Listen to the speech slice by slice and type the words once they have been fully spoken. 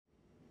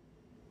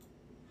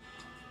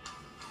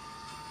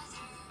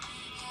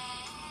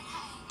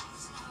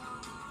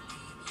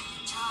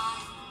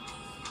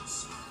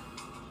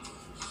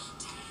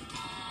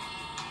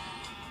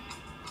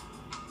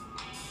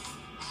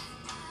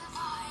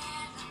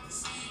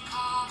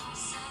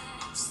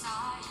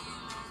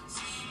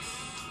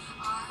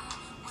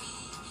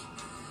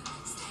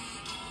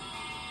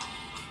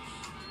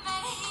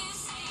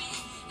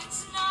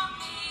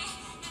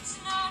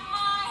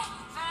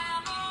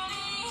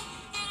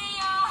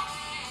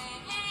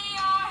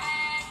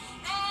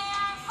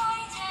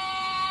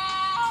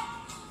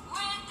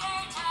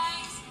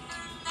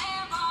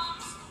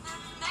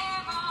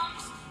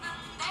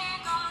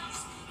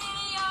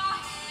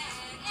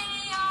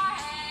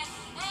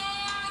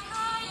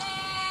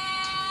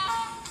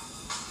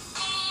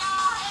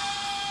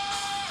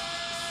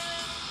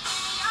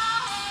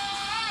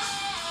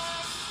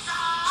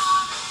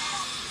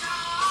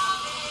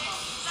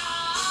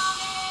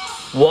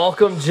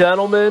Welcome,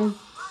 gentlemen,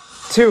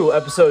 to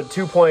episode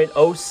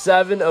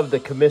 2.07 of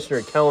the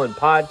Commissioner Kellen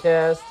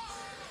podcast.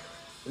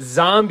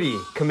 Zombie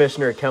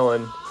Commissioner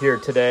Kellen here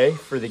today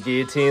for the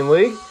Guillotine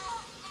League.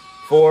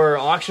 For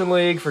Auction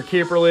League, for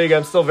Keeper League,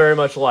 I'm still very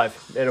much alive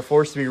and a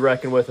force to be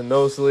reckoned with in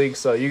those leagues,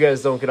 so you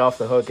guys don't get off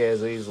the hook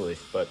as easily.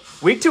 But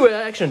week 2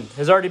 action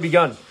has already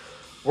begun.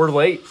 We're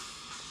late.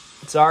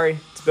 Sorry,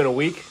 it's been a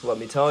week, let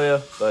me tell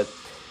you. But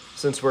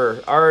since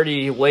we're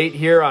already late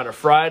here on a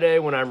Friday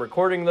when I'm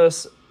recording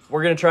this,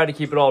 we're going to try to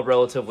keep it all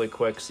relatively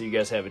quick so you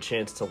guys have a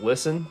chance to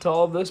listen to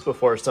all of this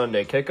before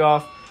Sunday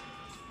kickoff.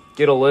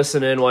 Get a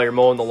listen in while you're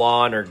mowing the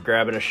lawn or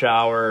grabbing a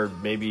shower, or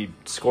maybe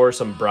score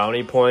some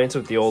brownie points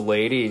with the old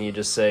lady, and you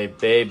just say,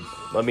 babe,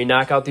 let me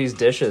knock out these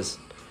dishes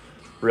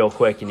real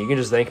quick, and you can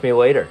just thank me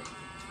later.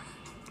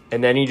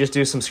 And then you just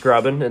do some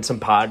scrubbing and some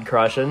pod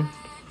crushing.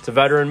 It's a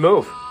veteran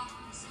move.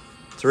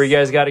 That's where you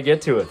guys got to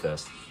get to with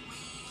this.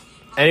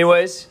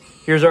 Anyways,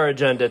 here's our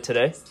agenda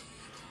today.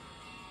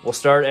 We'll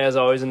start, as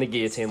always, in the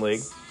Guillotine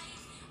League.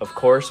 Of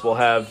course, we'll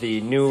have the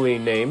newly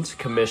named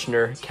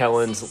Commissioner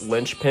Kellen's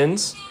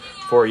linchpins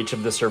for each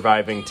of the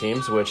surviving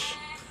teams, which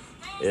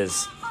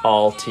is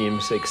all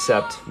teams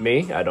except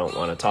me. I don't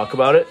want to talk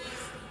about it.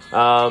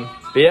 But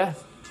yeah,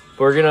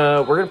 we're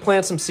gonna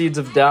plant some seeds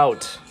of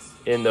doubt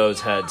in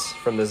those heads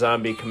from the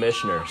zombie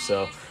commissioner.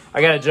 So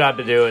I got a job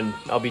to do, and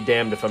I'll be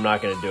damned if I'm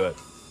not going to do it.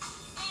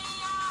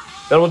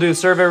 Then we'll do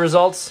survey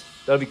results.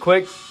 That'll be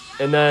quick,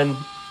 and then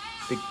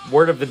the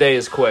word of the day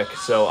is quick.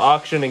 So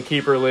auction and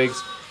keeper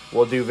leagues,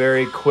 we'll do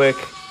very quick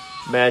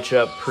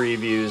matchup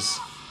previews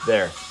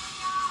there.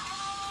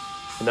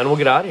 And then we'll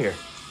get out of here.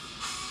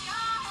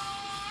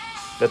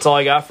 That's all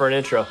I got for an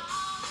intro.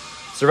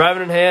 Survive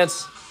and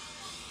enhance.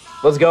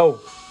 Let's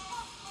go.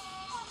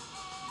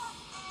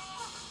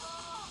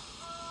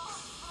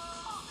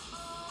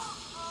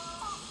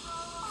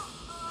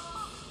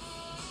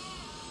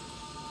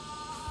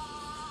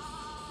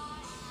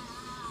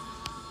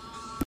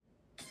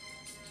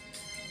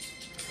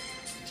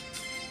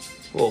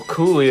 Little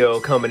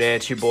Coolio coming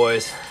at you,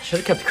 boys. Should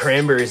have kept the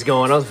cranberries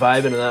going. I was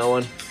vibing to that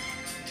one.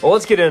 Well,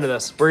 let's get into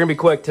this. We're going to be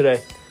quick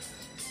today.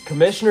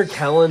 Commissioner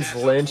Kellen's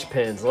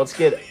linchpins. Let's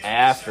get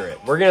after it.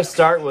 We're going to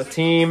start with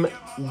Team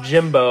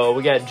Jimbo.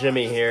 We got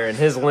Jimmy here, and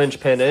his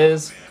linchpin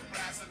is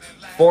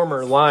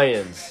former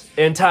Lions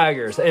and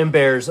Tigers and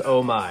Bears,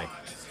 oh my.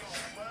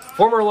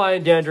 Former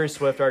Lion DeAndre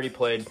Swift already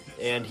played,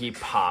 and he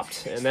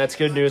popped. And that's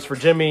good news for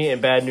Jimmy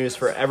and bad news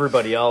for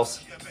everybody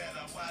else.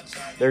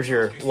 There's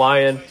your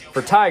Lion.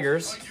 For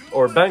Tigers,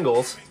 or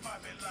Bengals,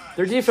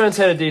 their defense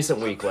had a decent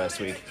week last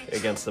week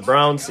against the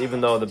Browns,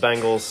 even though the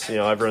Bengals,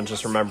 everyone's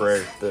just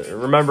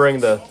remembering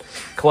the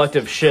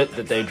collective shit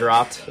that they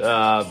dropped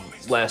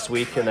last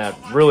week in that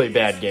really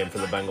bad game for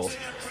the Bengals.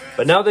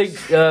 But now the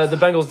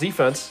Bengals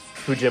defense,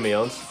 who Jimmy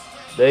owns,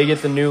 they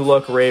get the new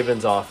look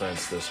Ravens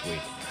offense this week.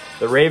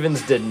 The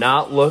Ravens did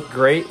not look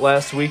great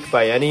last week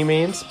by any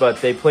means, but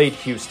they played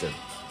Houston.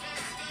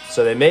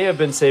 So they may have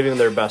been saving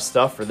their best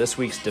stuff for this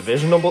week's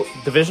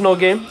divisional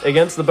game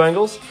against the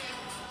Bengals.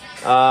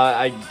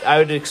 I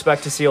would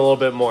expect to see a little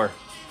bit more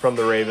from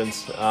the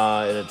Ravens,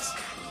 and it's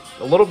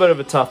a little bit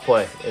of a tough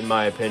play, in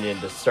my opinion,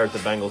 to start the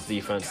Bengals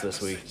defense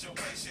this week.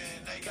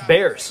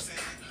 Bears.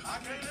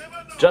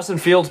 Justin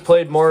Fields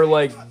played more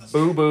like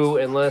boo-boo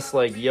and less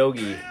like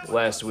Yogi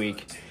last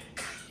week.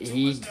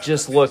 He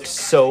just looked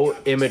so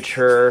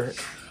immature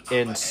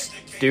and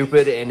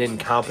stupid and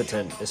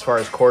incompetent as far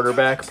as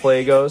quarterback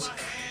play goes.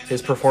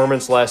 His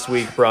performance last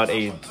week brought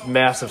a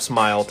massive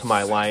smile to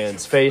my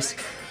Lions' face.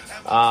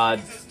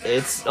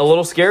 It's a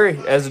little scary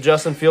as a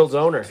Justin Fields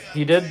owner.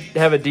 He did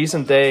have a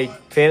decent day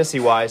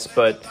fantasy-wise,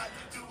 but,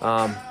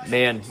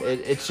 man,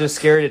 it's just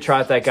scary to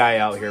trot that guy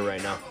out here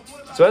right now.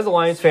 So as a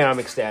Lions fan, I'm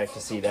ecstatic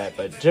to see that,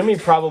 but Jimmy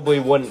probably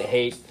wouldn't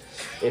hate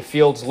if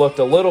Fields looked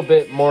a little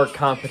bit more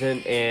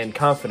competent and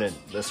confident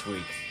this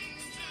week.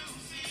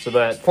 So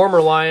that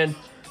former Lion,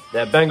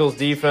 that Bengals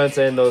defense,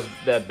 and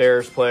that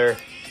Bears player,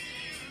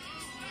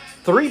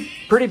 3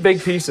 pretty big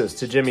pieces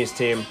to Jimmy's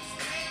team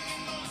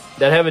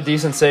that have a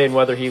decent say in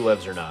whether he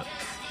lives or not.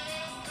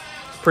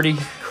 Pretty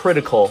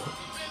critical,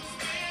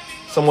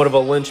 somewhat of a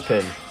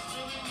linchpin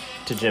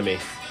to Jimmy,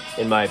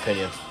 in my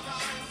opinion.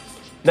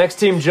 Next,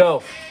 Team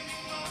Joe.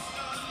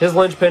 His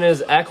linchpin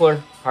is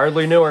Eckler,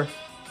 hardly newer.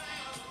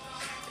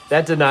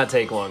 That did not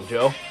take long,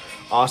 Joe.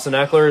 Austin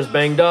Eckler is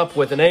banged up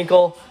with an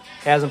ankle,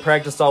 hasn't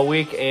practiced all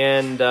week,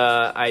 and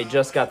I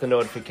just got the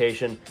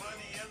notification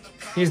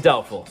he's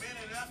doubtful.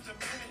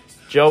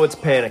 Joe, it's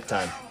panic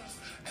time.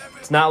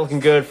 It's not looking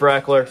good for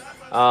Eckler,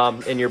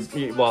 and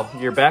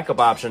your backup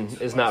option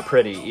is not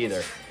pretty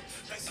either.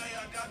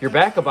 Your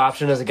backup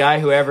option is a guy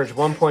who averaged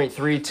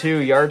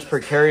 1.32 yards per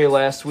carry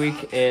last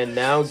week and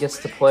now gets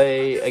to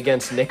play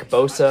against Nick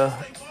Bosa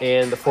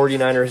and the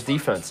 49ers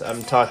defense.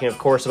 I'm talking, of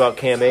course, about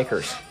Cam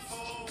Akers.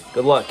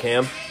 Good luck,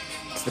 Cam.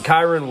 It's the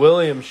Kyron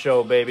Williams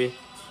show, baby.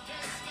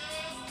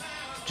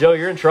 Joe,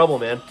 you're in trouble,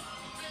 man.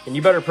 And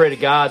you better pray to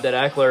God that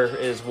Eckler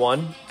is,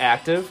 1,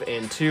 active,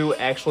 and 2,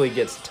 actually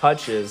gets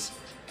touches,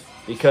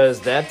 because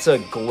that's a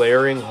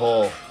glaring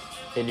hole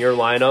in your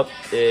lineup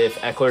if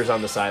Eckler's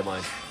on the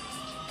sideline.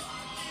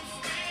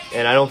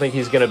 And I don't think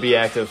he's going to be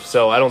active,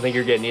 so I don't think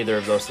you're getting either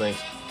of those things.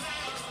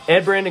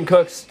 Add Brandon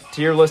Cooks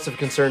to your list of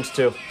concerns,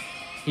 too.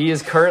 He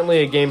is currently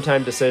a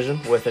game-time decision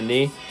with a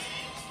knee.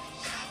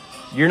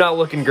 You're not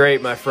looking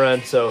great, my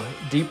friend, so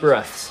deep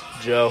breaths,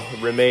 Joe.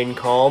 Remain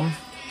calm,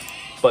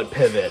 but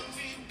pivot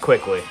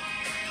quickly.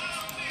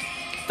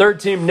 Third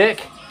team,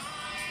 Nick.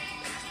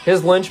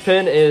 His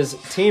linchpin is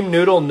Team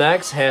Noodle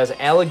Necks has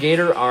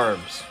alligator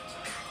arms.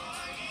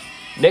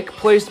 Nick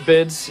placed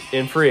bids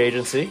in free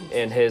agency,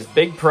 and his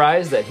big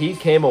prize that he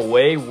came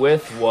away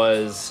with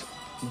was,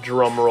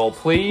 drumroll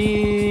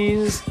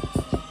please,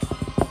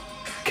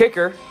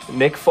 kicker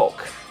Nick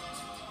Folk.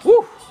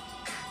 Woo!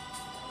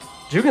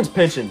 Jugan's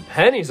pinching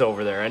pennies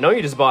over there. I know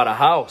you just bought a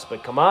house,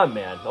 but come on,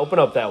 man. Open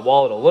up that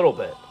wallet a little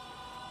bit.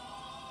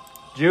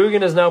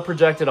 Jugan is now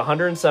projected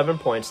 107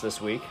 points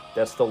this week.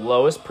 That's the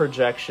lowest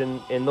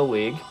projection in the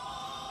league.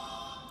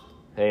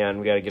 Hang on,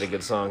 we got to get a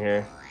good song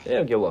here.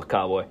 Yeah, get a little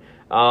cowboy.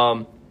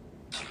 A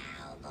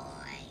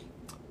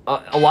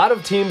lot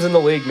of teams in the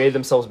league made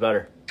themselves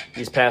better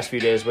these past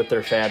few days with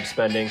their fab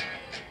spending.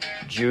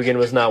 Jugan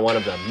was not one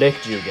of them. Nick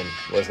Jugan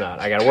was not.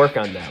 I got to work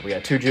on that. We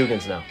got 2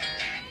 Jugans now.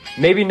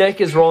 Maybe Nick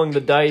is rolling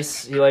the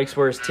dice. He likes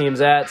where his team's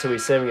at, so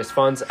he's saving his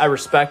funds. I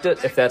respect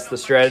it if that's the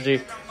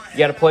strategy. You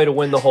got to play to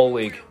win the whole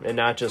league and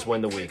not just win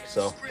the week.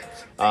 So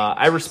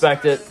I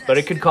respect it, but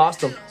it could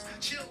cost him.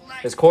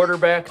 His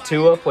quarterback,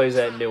 Tua, plays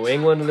at New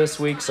England this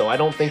week, so I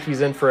don't think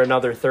he's in for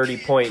another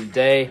 30-point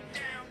day.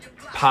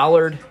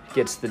 Pollard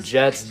gets the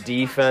Jets'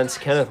 defense.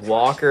 Kenneth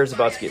Walker is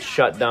about to get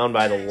shut down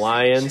by the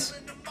Lions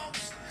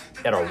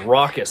at a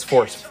raucous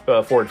Ford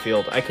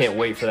Field. I can't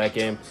wait for that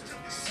game.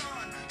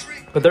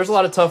 But there's a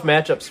lot of tough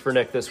matchups for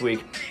Nick this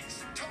week.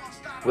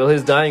 Will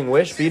his dying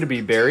wish be to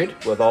be buried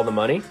with all the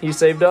money he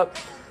saved up?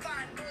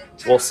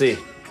 We'll see.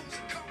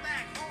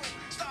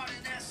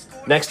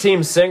 Next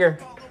team, Singer.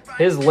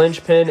 His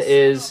linchpin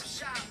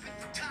is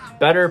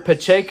better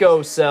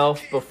Pacheco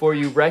self before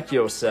you wreck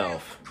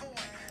yourself.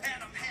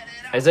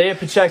 Isaiah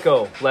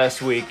Pacheco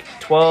last week,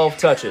 12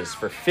 touches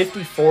for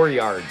 54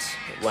 yards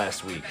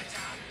last week.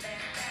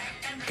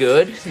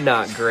 Good,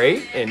 not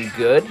great, and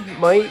good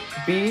might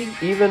be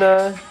even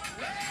a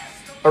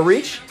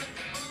reach.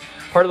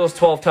 Part of those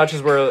 12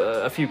 touches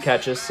were a few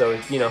catches, so,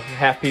 you know,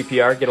 half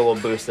PPR, get a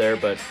little boost there,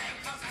 but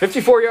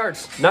 54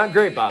 yards, not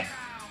great, Bob.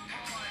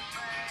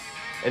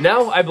 And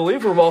now I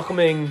believe we're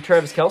welcoming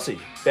Travis Kelce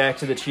back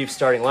to the Chiefs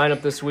starting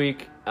lineup this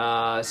week.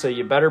 So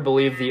you better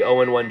believe the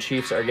 0-1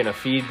 Chiefs are going to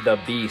feed the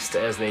beast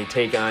as they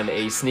take on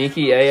a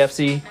sneaky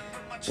AFC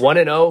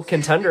 1-0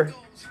 contender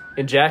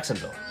in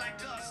Jacksonville.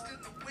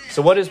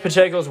 So what is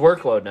Pacheco's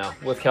workload now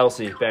with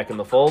Kelce back in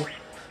the fold?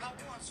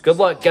 Good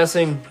luck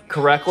guessing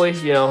correctly,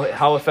 you know,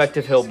 how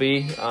effective he'll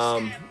be.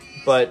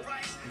 But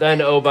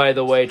then, oh, by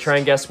the way, try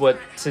and guess what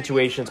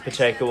situations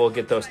Pacheco will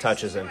get those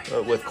touches in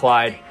with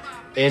Clyde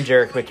and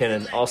Jerick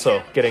McKinnon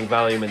also getting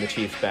volume in the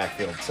Chiefs'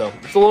 backfield. So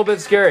it's a little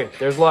bit scary.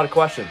 There's a lot of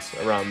questions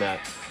around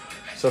that.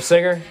 So,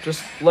 Singer,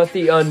 just let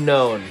the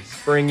unknown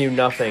bring you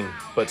nothing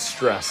but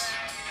stress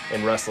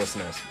and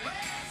restlessness.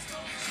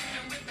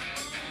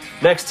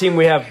 Next team,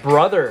 we have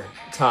brother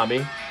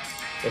Tommy,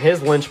 and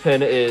his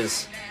linchpin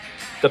is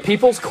the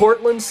People's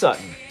Courtland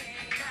Sutton.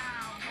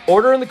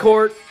 Order in the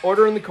court,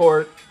 order in the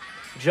court.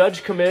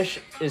 Judge Commish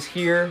is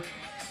here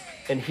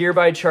and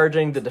hereby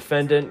charging the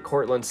defendant,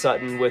 Courtland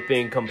Sutton, with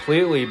being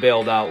completely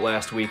bailed out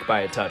last week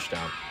by a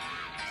touchdown.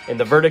 And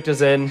the verdict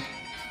is in,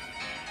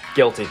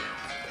 guilty.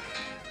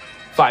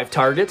 5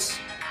 targets,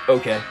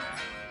 okay.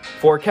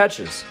 4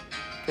 catches,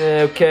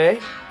 okay.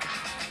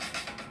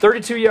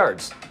 32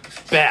 yards,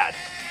 bad.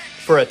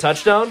 For a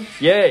touchdown,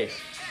 yay.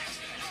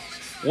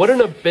 What an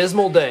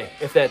abysmal day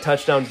if that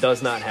touchdown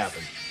does not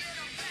happen.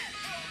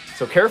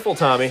 So careful,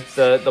 Tommy.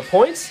 The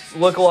points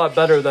look a lot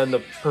better than the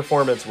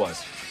performance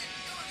was.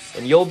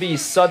 And you'll be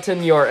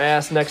Sutton your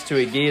ass next to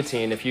a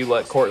guillotine if you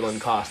let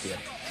Courtland cost you.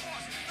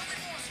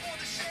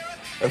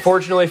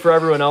 Unfortunately for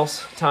everyone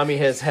else, Tommy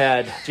has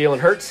had Jalen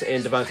Hurts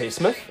and Devontae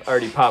Smith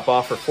already pop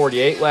off for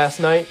 48 last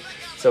night,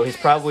 so he's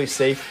probably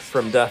safe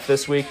from death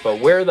this week.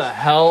 But where the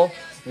hell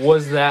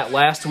was that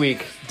last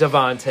week,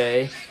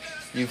 Devontae?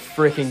 You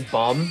freaking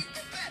bum.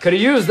 Could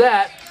have used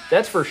that,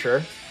 that's for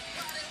sure.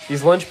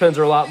 These linchpins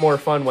are a lot more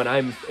fun when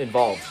I'm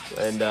involved,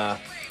 and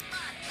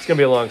it's going to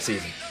be a long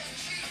season.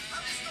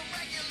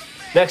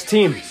 Next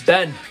team,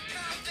 Ben.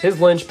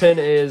 His linchpin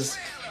is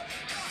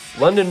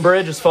London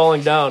Bridge is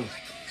falling down,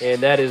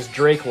 and that is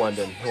Drake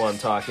London, who I'm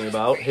talking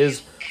about.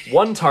 His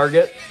 1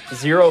 target,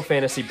 0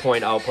 fantasy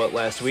point output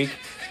last week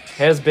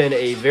has been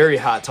a very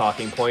hot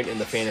talking point in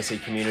the fantasy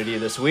community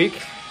this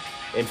week,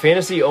 and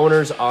fantasy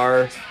owners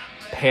are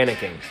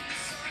panicking.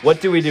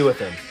 What do we do with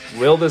him?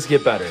 Will this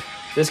get better?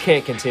 This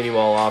can't continue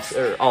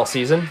all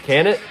season,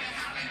 can it?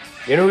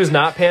 You know who's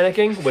not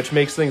panicking, which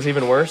makes things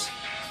even worse?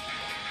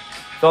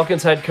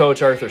 Falcons head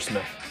coach Arthur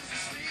Smith.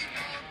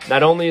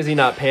 Not only is he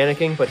not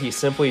panicking, but he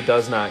simply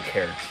does not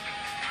care.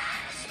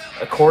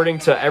 According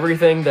to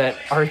everything that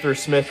Arthur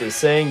Smith is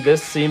saying,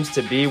 this seems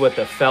to be what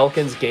the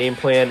Falcons' game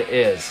plan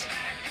is.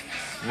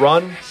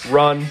 run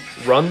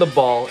the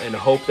ball, and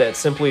hope that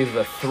simply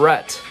the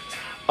threat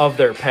of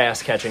their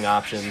pass-catching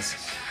options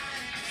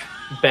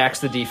backs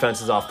the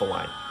defenses off the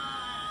line.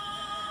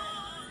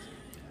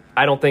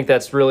 I don't think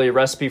that's really a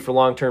recipe for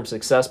long-term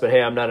success, but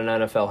hey, I'm not an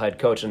NFL head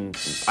coach, and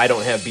I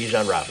don't have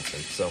Bijan Robinson,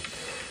 so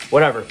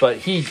whatever. But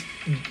he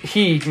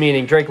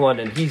meaning Drake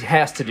London, he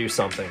has to do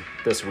something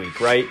this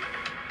week, right?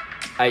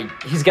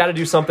 He's got to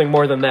do something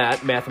more than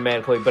that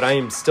mathematically, but I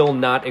am still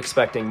not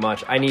expecting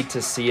much. I need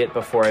to see it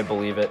before I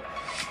believe it.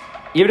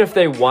 Even if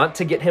they want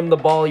to get him the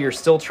ball, you're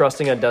still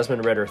trusting on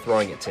Desmond Ridder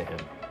throwing it to him.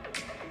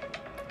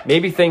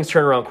 Maybe things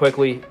turn around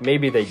quickly.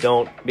 Maybe they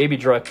don't. Maybe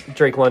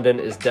Drake London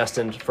is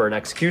destined for an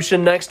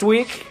execution next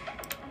week.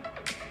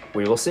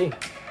 We will see.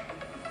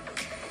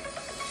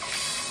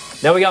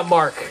 Now we got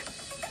Mark,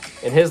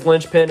 and his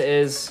linchpin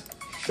is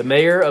the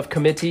mayor of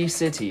Committee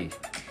City.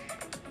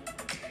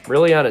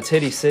 Really on a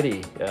Titty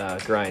City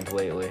grind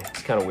lately.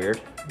 It's kind of weird.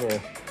 Yeah,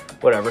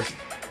 whatever.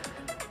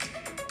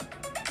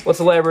 Let's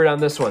elaborate on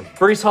this one.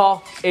 Breece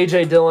Hall,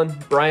 A.J. Dillon,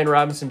 Brian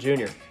Robinson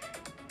Jr.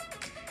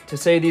 To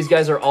say these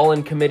guys are all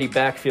in committee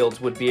backfields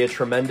would be a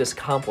tremendous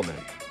compliment.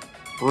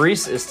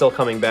 Breece is still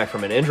coming back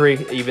from an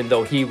injury, even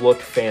though he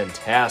looked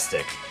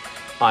fantastic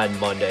on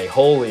Monday.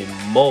 Holy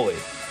moly.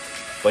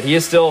 But he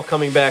is still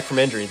coming back from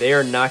injury. They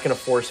are not going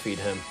to force feed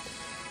him.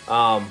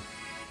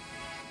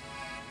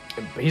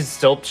 He's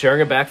still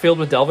sharing a backfield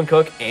with Dalvin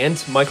Cook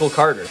and Michael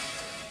Carter.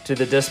 To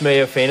the dismay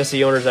of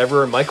fantasy owners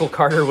everywhere, Michael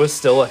Carter was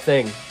still a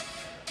thing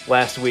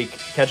last week,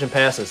 catching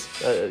passes.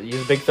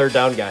 He's a big third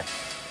down guy.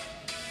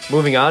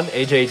 Moving on,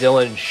 A.J.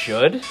 Dillon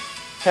should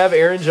have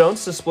Aaron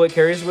Jones to split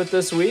carries with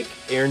this week.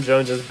 Aaron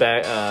Jones is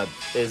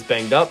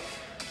banged up.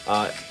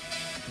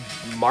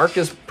 Mark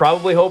is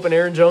probably hoping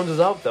Aaron Jones is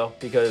out, though,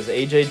 because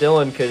A.J.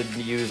 Dillon could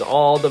use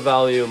all the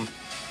volume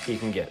he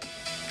can get.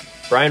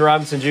 Brian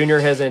Robinson Jr.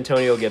 has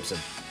Antonio Gibson,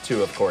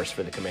 too, of course,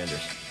 for the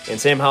Commanders. And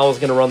Sam Howell is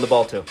going to run the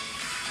ball, too.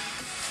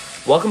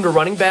 Welcome to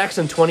running backs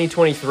in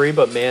 2023,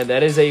 but, man,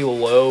 that is a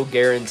low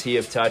guarantee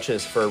of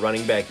touches for a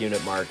running back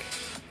unit, Mark.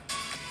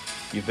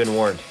 You've been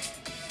warned.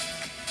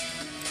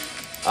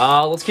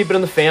 Let's keep it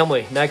in the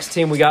family. Next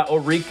team, we got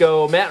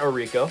Matt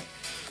Orico.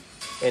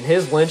 And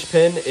his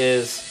linchpin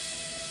is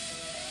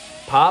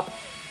Pop,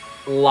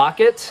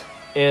 Lockett,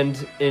 and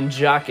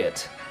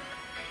Njoku.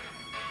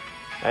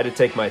 I had to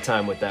take my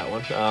time with that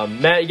one.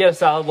 Matt, you get a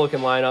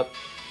solid-looking lineup.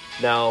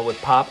 Now, with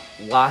Pop,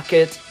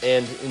 Lockett,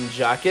 and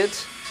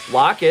Njoku.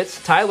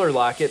 Tyler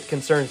Lockett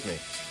concerns me.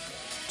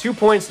 2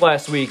 points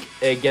last week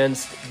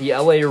against the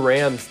LA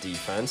Rams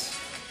defense.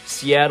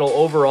 Seattle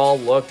overall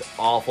looked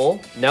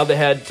awful. Now they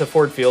head to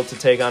Ford Field to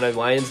take on a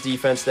Lions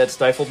defense that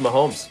stifled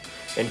Mahomes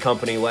and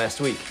company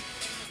last week.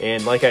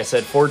 And like I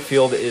said, Ford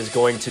Field is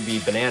going to be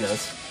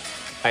bananas.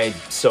 I'm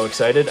so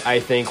excited. I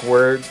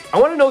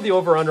want to know the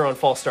over-under on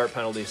false start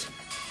penalties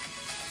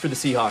for the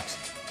Seahawks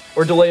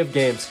or delay of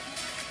games.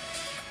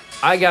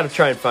 I got to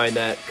try and find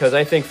that because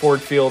I think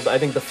Ford Field, I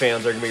think the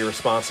fans are going to be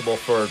responsible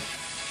for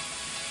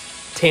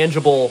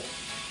tangible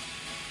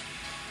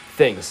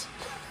things.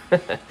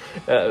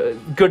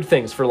 Good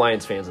things for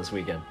Lions fans this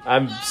weekend.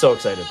 I'm so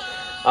excited.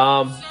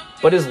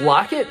 But is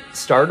Lockett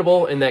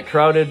startable in that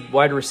crowded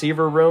wide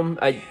receiver room?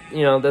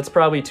 That's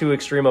probably too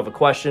extreme of a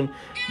question.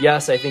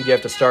 Yes, I think you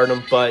have to start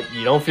him, but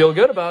you don't feel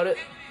good about it.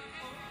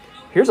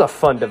 Here's a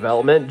fun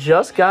development.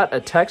 Just got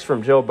a text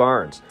from Joe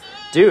Barnes.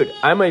 Dude,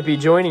 I might be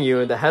joining you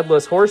in the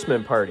Headless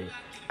Horseman party.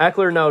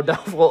 Eckler now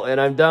doubtful,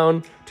 and I'm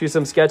down to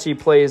some sketchy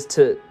plays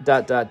to ...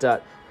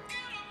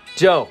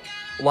 Joe,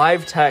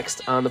 live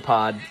text on the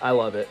pod. I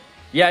love it.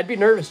 Yeah, I'd be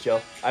nervous,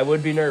 Joe. I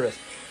would be nervous.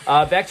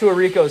 Back to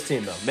Orico's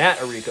team, though. Matt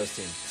Orico's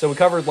team. So we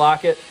covered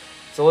Lockett.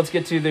 So let's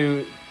get to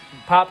the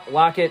Pop,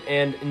 Lockett,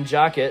 and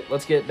Njoku.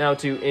 Let's get now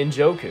to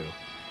Njoku.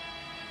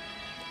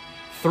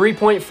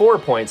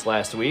 3.4 points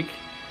last week.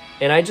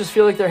 And I just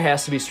feel like there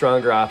has to be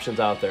stronger options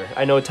out there.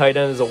 I know tight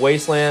end is a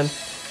wasteland,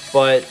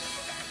 but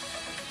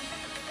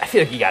I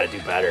feel like you got to do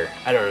better.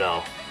 I don't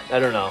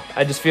know.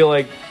 I just feel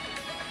like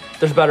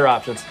there's better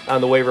options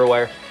on the waiver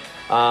wire.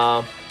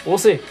 We'll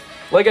see.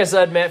 Like I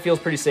said, Matt feels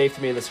pretty safe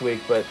to me this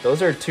week, but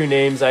those are two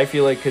names I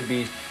feel like could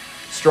be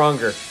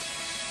stronger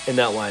in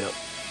that lineup.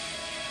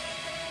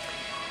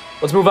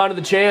 Let's move on to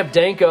the champ,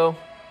 Danko.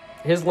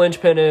 His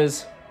linchpin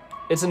is,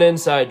 it's an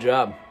inside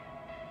job.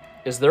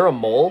 Is there a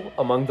mole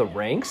among the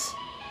ranks?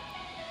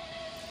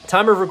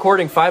 Time of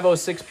recording,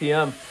 5:06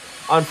 p.m.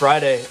 on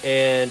Friday,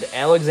 and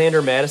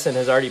Alexander Madison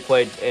has already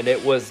played, and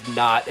it was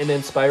not an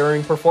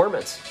inspiring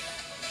performance.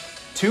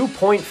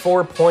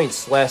 2.4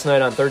 points last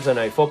night on Thursday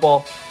Night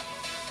Football.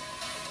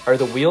 Are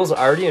the wheels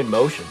already in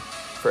motion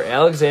for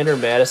Alexander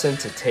Madison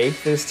to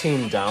take this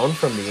team down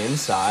from the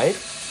inside?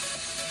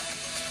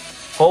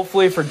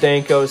 Hopefully for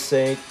Danko's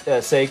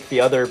sake,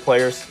 the other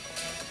players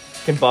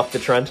can buck the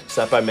trend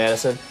set by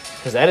Madison,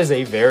 because that is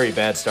a very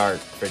bad start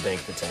for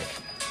Dank the Tank.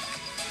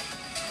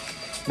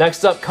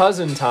 Next up,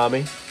 Cousin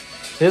Tommy.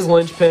 His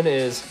linchpin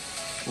is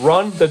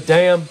run the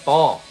damn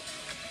ball.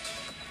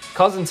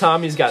 Cousin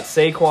Tommy's got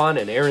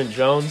Saquon and Aaron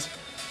Jones.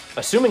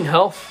 Assuming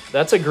health,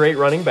 that's a great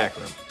running back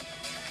room.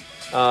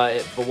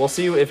 But we'll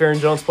see if Aaron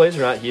Jones plays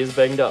or not. He is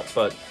banged up.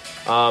 But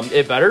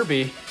it better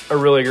be a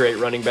really great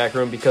running back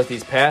room because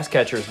these pass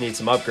catchers need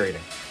some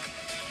upgrading.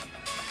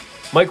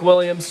 Mike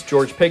Williams,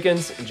 George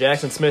Pickens,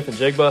 Jackson Smith, and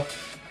Jigba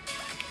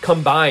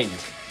combined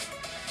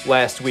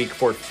last week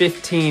for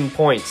 15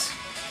 points.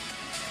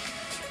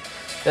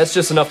 That's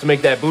just enough to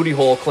make that booty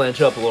hole clench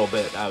up a little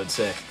bit, I would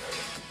say.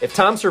 If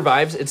Tom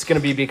survives, it's going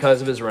to be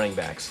because of his running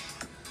backs.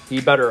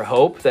 He better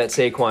hope that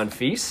Saquon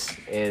feasts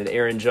and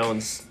Aaron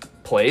Jones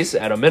plays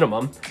at a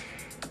minimum.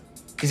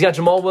 He's got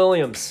Jamal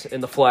Williams in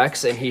the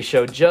flex, and he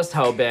showed just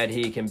how bad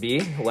he can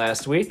be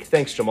last week.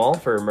 Thanks, Jamal,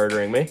 for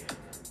murdering me.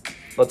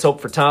 Let's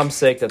hope for Tom's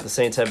sake that the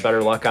Saints have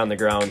better luck on the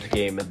ground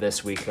game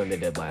this week than they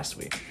did last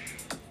week.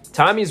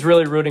 Tommy's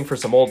really rooting for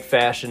some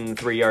old-fashioned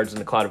 3 yards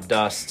in a cloud of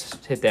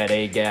dust, hit that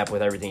A-gap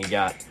with everything he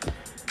got.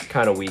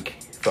 Kind of weak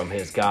from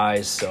his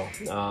guys, so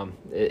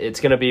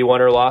it's going to be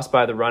won or lost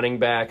by the running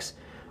backs.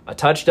 A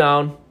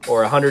touchdown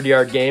or a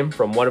 100-yard game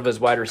from one of his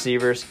wide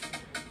receivers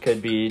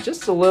could be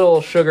just a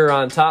little sugar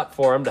on top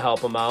for him to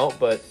help him out,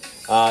 but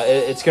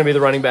it's going to be the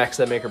running backs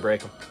that make or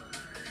break him.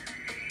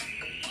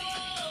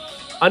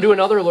 On to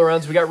another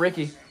Lorenz. We got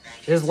Ricky.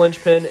 His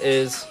linchpin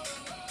is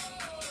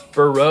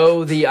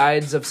Burrow, the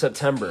Ides of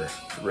September,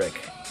 Rick.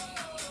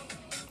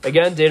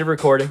 Again, date of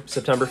recording,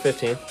 September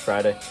 15th,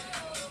 Friday.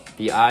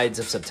 The Ides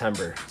of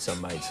September,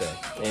 some might say.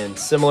 And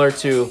similar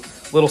to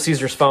Little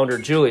Caesars founder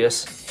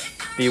Julius,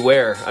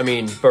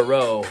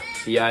 Burrow,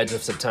 the Ides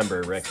of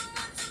September, Rick.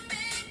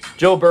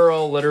 Joe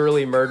Burrow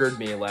literally murdered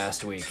me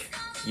last week.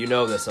 You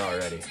know this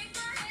already.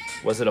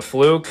 Was it a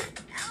fluke?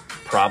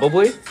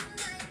 Probably.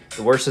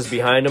 The worst is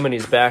behind him and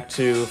he's back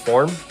to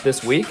form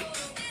this week.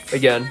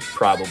 Again,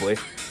 probably.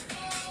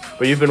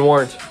 But you've been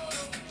warned.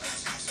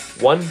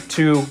 1,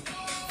 2,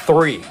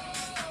 3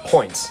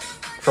 points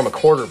from a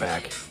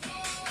quarterback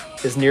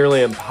is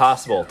nearly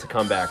impossible to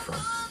come back from.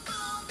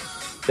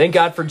 Thank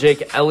God for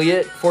Jake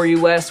Elliott for you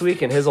last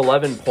week and his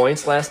 11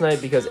 points last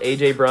night because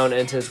A.J. Brown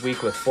ends his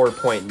week with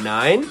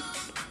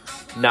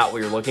 4.9. Not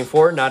what you're looking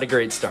for. Not a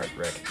great start,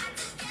 Rick.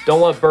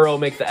 Don't let Burrow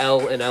make the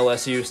L in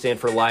LSU stand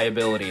for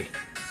liability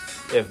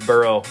if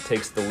Burrow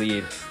takes the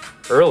lead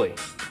early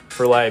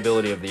for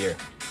liability of the year.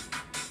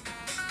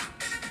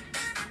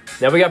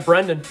 Now we got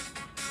Brendan.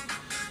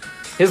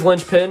 His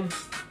linchpin,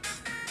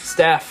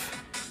 staph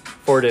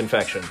Ford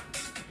infection.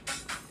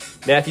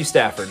 Matthew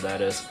Stafford,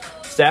 that is.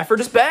 Stafford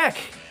is back.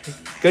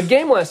 Good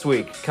game last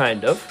week,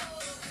 kind of.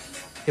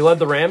 He led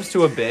the Rams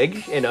to a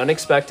big and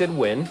unexpected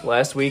win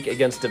last week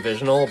against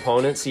divisional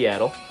opponent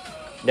Seattle.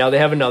 Now they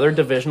have another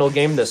divisional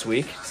game this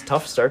week. It's a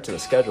tough start to the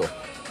schedule.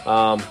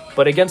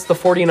 But against the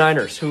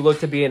 49ers, who look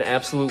to be an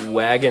absolute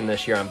wagon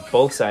this year on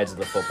both sides of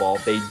the football,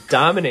 they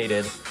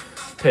dominated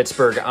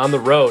Pittsburgh on the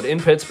road in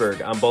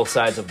Pittsburgh on both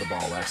sides of the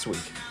ball last week.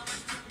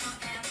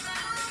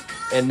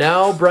 And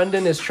now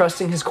Brendan is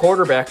trusting his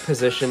quarterback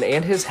position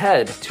and his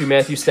head to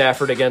Matthew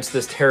Stafford against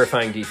this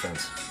terrifying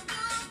defense.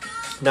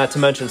 Not to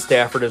mention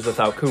Stafford is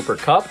without Cooper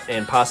Kupp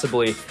and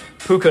possibly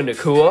Puka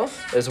Nacua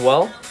as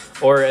well,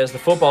 or as the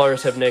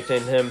footballers have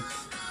nicknamed him,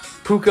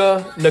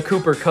 Puka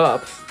Nacooper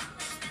Kupp.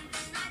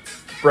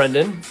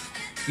 Brendan,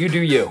 you do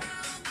you.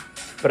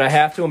 But I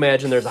have to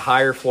imagine there's a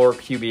higher floor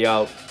QB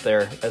out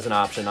there as an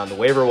option on the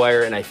waiver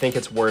wire, and I think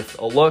it's worth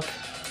a look.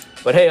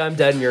 But hey, I'm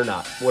dead and you're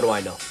not. What do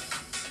I know?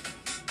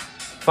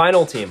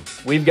 Final team,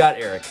 we've got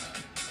Eric.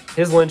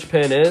 His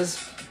linchpin is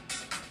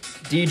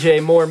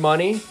DJ More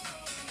Money,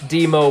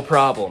 D-Mo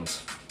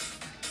Problems.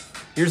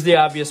 Here's the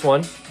obvious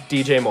one,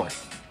 DJ Moore.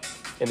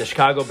 And the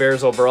Chicago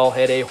Bears overall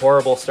had a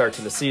horrible start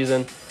to the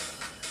season.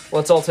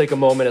 Let's all take a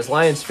moment as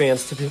Lions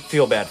fans to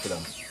feel bad for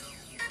them.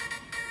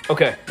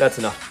 Okay, that's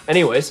enough.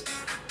 Anyways,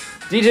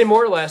 DJ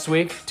Moore last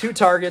week, 2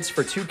 targets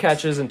for 2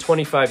 catches and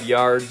 25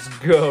 yards.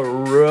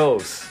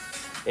 Gross.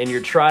 And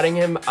you're trotting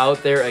him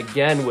out there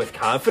again with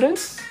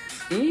confidence?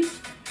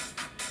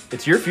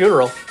 It's your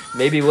funeral,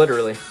 maybe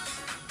literally.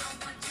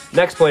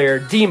 Next player,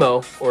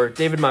 Demo, or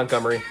David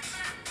Montgomery.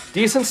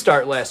 Decent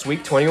start last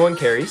week, 21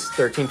 carries,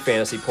 13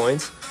 fantasy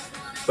points.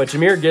 But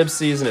Jahmyr Gibbs'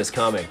 season is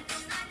coming.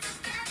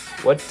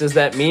 What does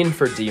that mean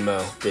for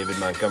Demo, David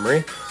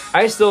Montgomery?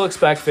 I still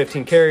expect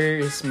 15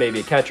 carries, maybe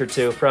a catch or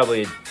 2.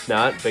 Probably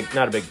not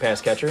a big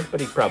pass catcher,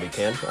 but he probably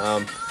can.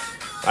 I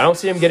don't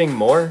see him getting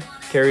more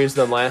carries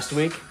than last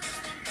week.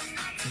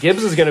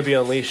 Gibbs is going to be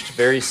unleashed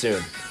very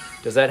soon.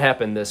 Does that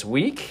happen this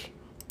week?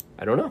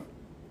 I don't know.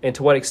 And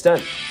to what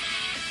extent?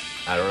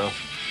 I don't know.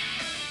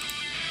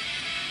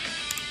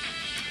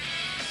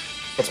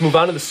 Let's move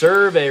on to the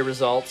survey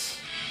results.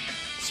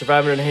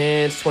 Survivor in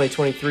Hands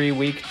 2023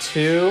 Week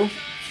 2.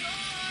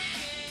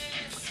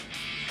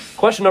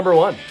 Question number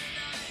 1.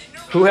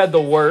 Who had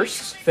the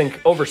worst,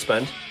 think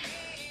overspend,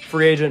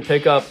 free agent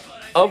pickup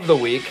of the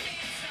week?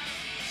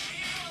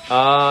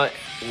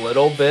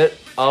 Little bit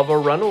of a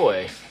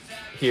runaway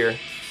here.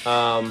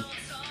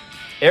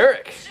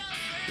 Eric,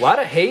 a lot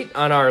of hate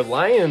on our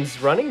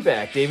Lions running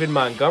back, David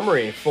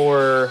Montgomery,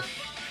 for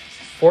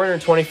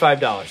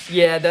 $425.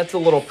 Yeah, that's a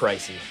little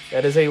pricey.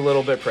 That is a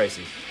little bit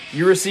pricey.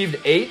 You received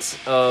 8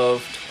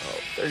 of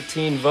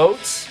 13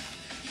 votes.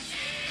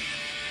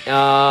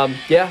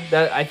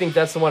 I think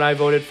that's the one I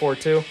voted for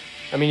too.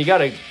 I mean, you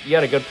got a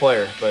good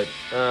player, but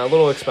a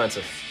little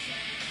expensive.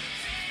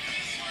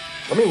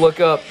 Let me look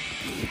up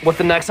what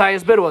the next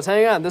highest bid was.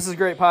 Hang on, this is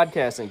great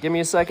podcasting. Give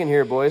me a second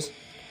here, boys.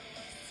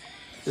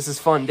 This is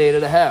fun data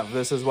to have.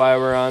 This is why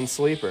we're on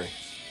Sleeper.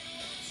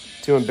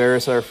 To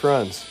embarrass our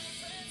friends.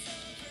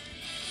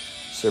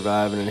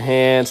 Survive and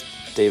Enhance.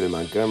 David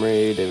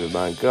Montgomery.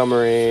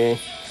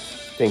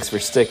 Thanks for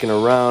sticking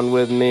around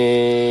with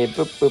me.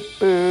 Boop, boop,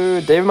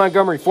 boo. David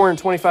Montgomery,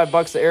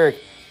 $425 to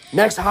Eric.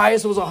 Next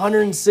highest was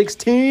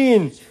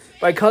 116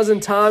 by cousin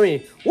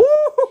Tommy.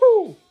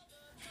 Woo!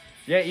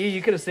 Yeah,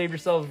 you could have saved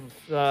yourself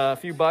a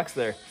few bucks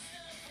there.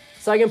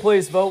 Second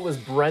place vote was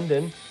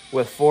Brendan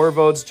with 4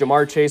 votes.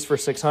 Jamar Chase for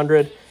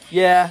 600.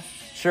 Yeah,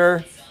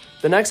 sure.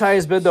 The next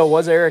highest bid, though,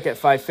 was Eric at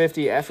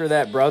 550. After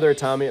that, brother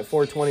Tommy at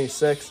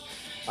 426.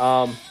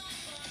 I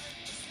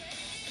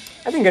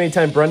think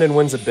anytime Brendan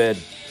wins a bid,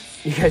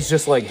 you guys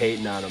just like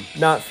hating on him.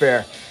 Not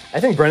fair. I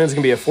think Brendan's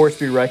going to be a force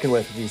to be reckoned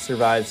with if he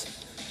survives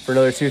for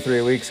another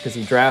 2-3 weeks because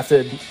he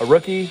drafted a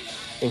rookie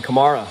in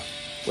Kamara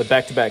with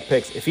back-to-back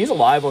picks. If he's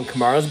alive when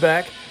Kamara's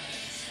back,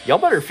 y'all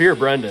better fear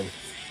Brendan.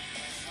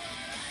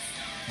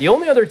 The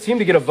only other team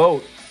to get a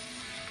vote,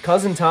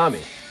 cousin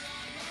Tommy,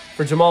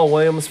 for Jamal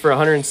Williams for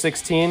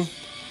 116.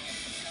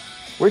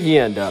 Where'd he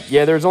end up?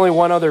 Yeah, there's only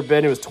one other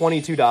bid. It was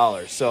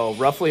 $22, so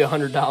roughly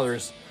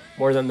 $100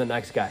 more than the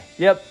next guy.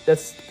 Yep,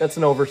 that's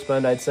an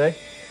overspend, I'd say,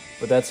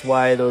 but that's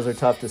why those are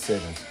tough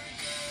decisions.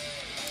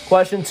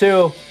 Question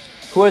 2,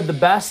 who had the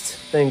best,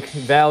 think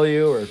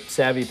value or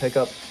savvy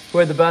pickup, who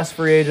had the best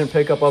free agent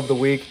pickup of the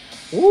week?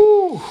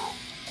 Woo!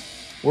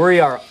 We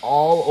are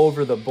all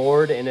over the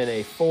board and in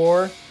a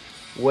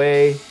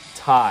 4-way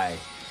tie.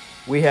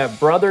 We have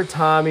brother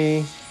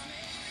Tommy's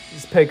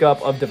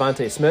pickup of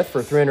Devontae Smith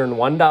for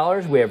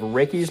 $301. We have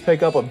Ricky's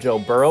pickup of Joe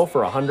Burrow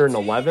for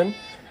 $111.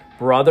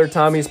 Brother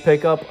Tommy's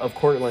pickup of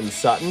Cortland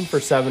Sutton for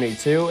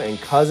 $72.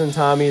 And cousin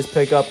Tommy's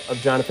pickup of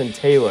Jonathan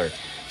Taylor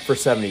for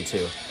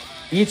 $72.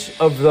 Each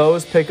of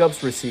those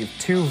pickups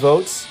received 2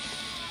 votes.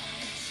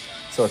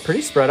 So it's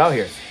pretty spread out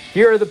here.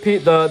 Here are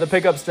the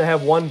pickups to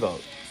have 1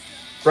 vote.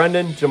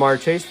 Brendan, Jamar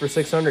Chase for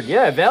 $600.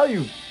 Yeah,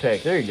 value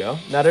pick. There you go.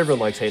 Not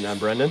everyone likes hating on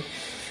Brendan.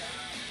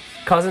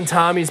 Cousin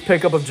Tommy's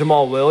pickup of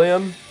Jamal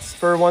Williams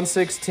for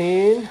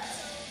 $116.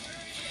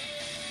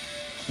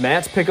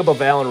 Matt's pickup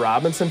of Allen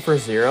Robinson for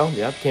 $0.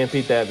 Yep, can't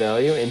beat that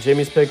value. And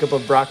Jimmy's pickup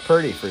of Brock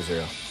Purdy for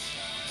 $0.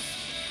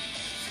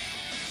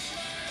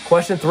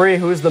 Question 3,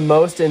 who's the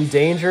most in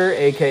danger,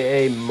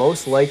 a.k.a.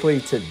 most likely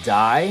to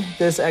die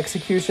this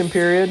execution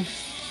period?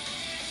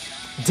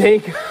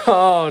 Danko.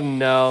 Oh,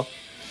 no.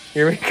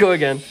 Here we go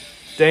again.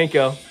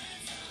 Danko.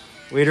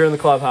 Leader in the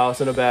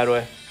clubhouse in a bad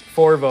way.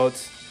 4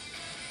 votes.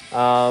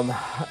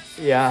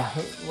 Yeah,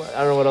 I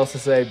don't know what else to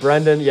say.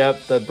 Brendan,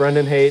 yep, the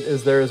Brendan hate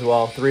is there as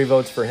well. 3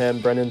 votes for him.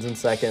 Brendan's in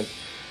second.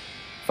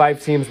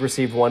 5 teams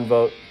received 1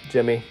 vote.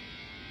 Jimmy,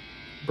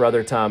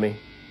 brother Tommy,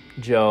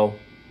 Joe,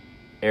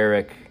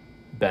 Eric,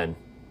 Ben.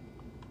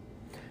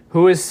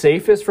 Who is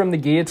safest from the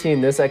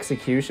guillotine this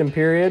execution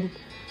period?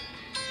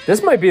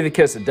 This might be the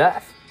kiss of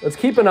death. Let's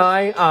keep an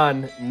eye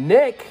on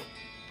Nick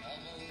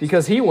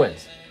because he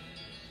wins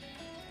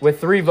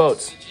with 3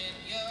 votes.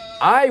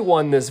 I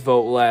won this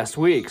vote last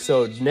week,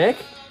 so Nick,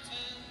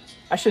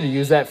 I should have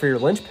used that for your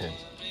linchpin.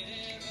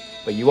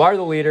 But you are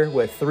the leader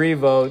with 3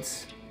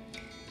 votes.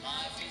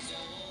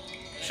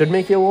 Should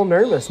make you a little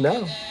nervous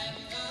now.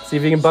 See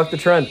if you can buck the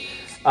trend.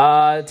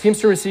 Teams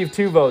to receive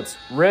 2 votes.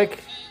 Rick,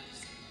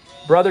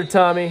 brother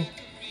Tommy,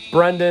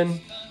 Brendan,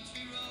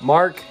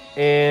 Mark,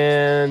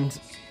 and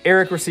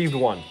Eric received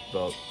 1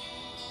 vote.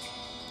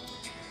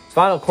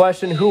 Final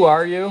question, who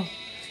are you?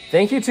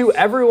 Thank you to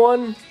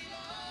everyone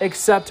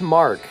except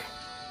Mark.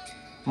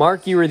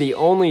 Mark, you were the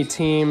only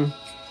team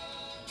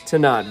to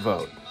not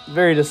vote.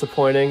 Very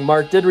disappointing.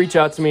 Mark did reach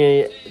out to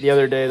me the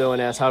other day, though,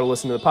 and asked how to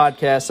listen to the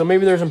podcast, so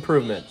maybe there's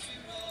improvement.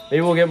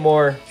 Maybe we'll get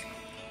more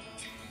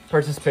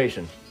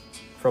participation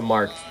from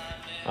Mark.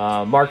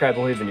 Mark, I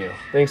believe in you.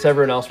 Thanks,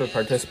 everyone else, for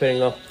participating,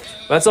 though.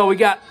 That's all we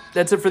got.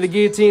 That's it for the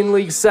Guillotine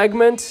League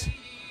segment.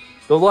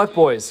 Good luck,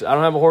 boys. I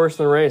don't have a horse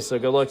in the race, so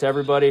good luck to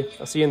everybody.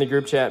 I'll see you in the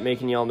group chat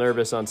making y'all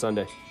nervous on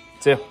Sunday.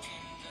 See ya.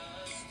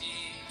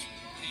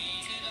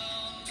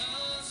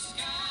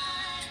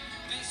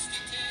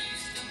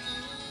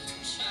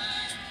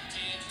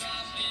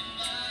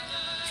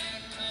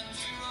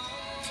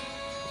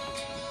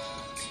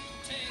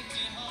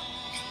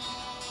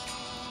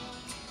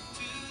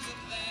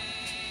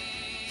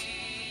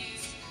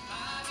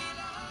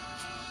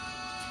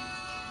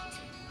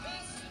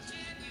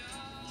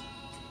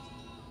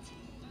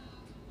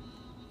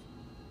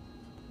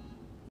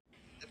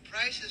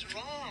 Price is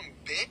wrong,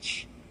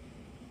 bitch.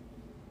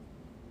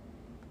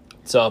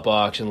 What's up,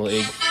 Auction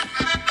League?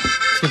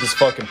 Let's get this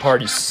fucking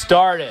party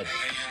started.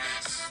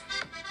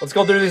 Let's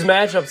go through these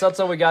matchups. That's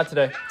all we got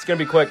today. It's going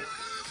to be quick.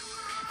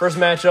 First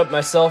matchup,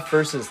 myself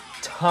versus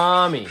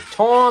Tommy.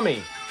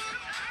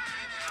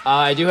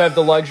 I do have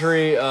the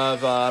luxury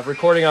of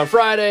recording on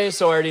Friday,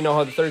 so I already know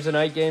how the Thursday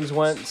night games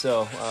went.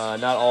 So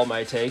not all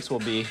my takes will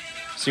be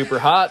super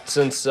hot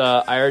since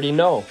I already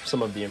know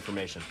some of the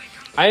information.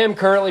 I am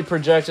currently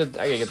projected.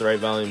 I gotta get the right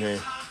volume here.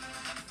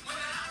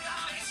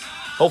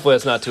 Hopefully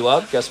it's not too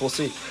loud. Guess we'll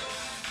see.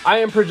 I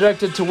am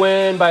projected to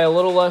win by a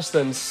little less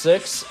than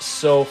 6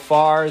 so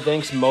far,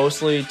 thanks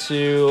mostly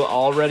to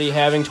already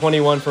having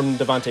 21 from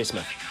Devontae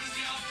Smith.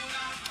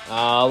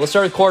 Let's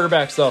start with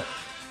quarterbacks, though.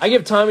 I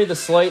give Tommy the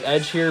slight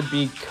edge here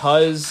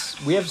because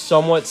we have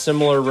somewhat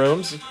similar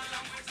rooms.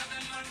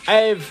 I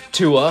have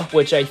Tua,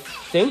 which I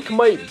think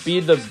might be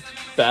the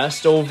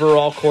best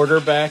overall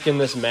quarterback in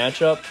this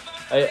matchup.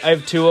 I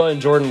have Tua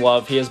and Jordan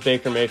Love. He has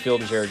Baker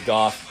Mayfield and Jared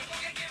Goff.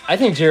 I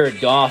think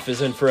Jared Goff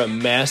is in for a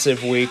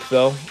massive week,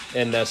 though,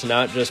 and that's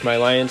not just my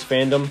Lions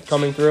fandom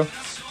coming through.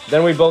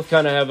 Then we both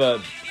kind of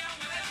have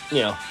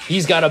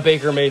he's got a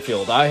Baker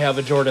Mayfield. I have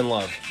a Jordan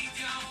Love.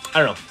 I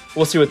don't know.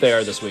 We'll see what they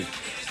are this week.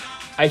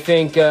 I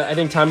think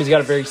Tommy's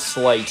got a very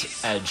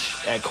slight edge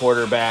at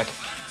quarterback.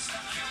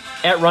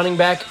 At running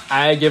back,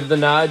 I give the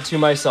nod to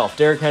myself.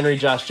 Derrick Henry,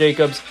 Josh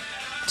Jacobs,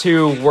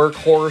 2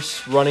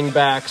 workhorse running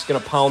backs,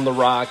 going to pound the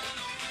rock.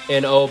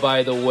 And, oh,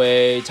 by the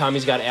way,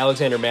 Tommy's got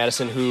Alexander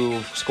Madison,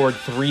 who scored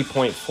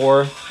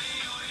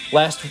 3.4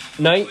 last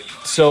night,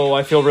 so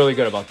I feel really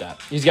good about that.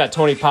 He's got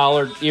Tony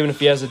Pollard. Even if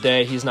he has a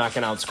day, he's not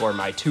going to outscore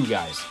my 2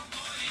 guys.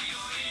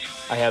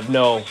 I have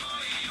no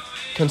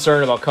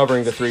concern about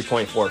covering the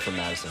 3.4 from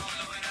Madison.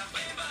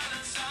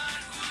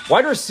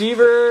 Wide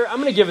receiver, I'm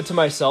going to give it to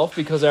myself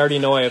because I already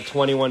know I have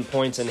 21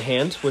 points in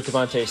hand with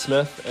Devontae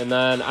Smith. And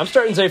then I'm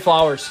starting Zay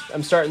Flowers.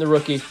 I'm starting the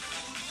rookie.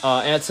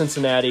 At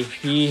Cincinnati.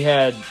 He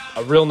had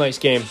a real nice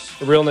game,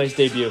 a real nice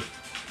debut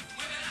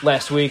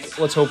last week.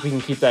 Let's hope we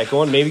can keep that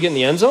going. Maybe get in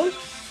the end zone?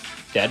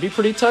 That'd be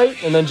pretty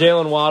tight. And then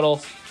Jalen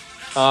Waddle,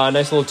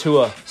 nice little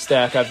Tua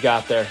stack I've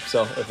got there.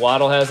 So if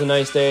Waddle has a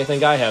nice day, I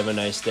think I have a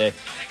nice day.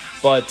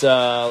 But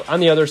on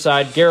the other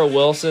side, Garrett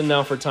Wilson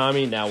now for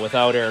Tommy, now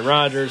without Aaron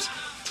Rodgers.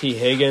 T.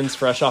 Higgins,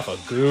 fresh off a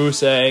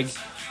goose egg.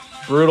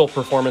 Brutal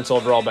performance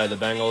overall by the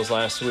Bengals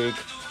last week.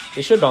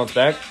 They should bounce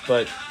back,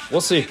 but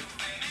we'll see.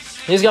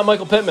 He's got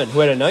Michael Pittman, who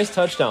had a nice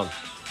touchdown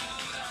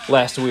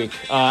last week.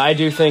 I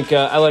do think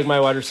I like my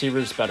wide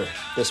receivers better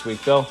this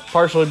week, though,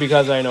 partially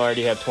because I know I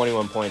already have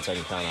 21 points I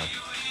can count on.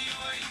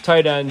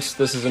 Tight ends,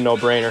 this is a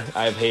no-brainer.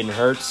 I have Hayden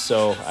Hurst,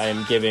 so I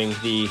am giving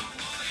the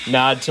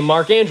nod to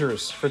Mark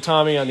Andrews for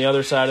Tommy on the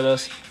other side of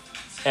this.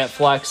 At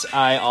flex,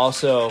 I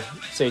also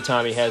say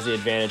Tommy has the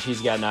advantage.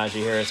 He's got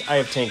Najee Harris. I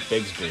have Tank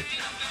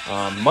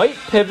Bigsby. Might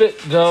pivot,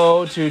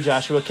 though, to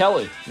Joshua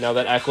Kelly, now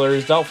that Eckler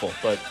is doubtful,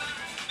 but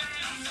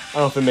I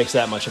don't know if it makes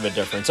that much of a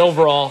difference.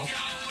 Overall,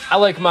 I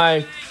like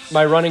my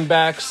running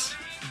backs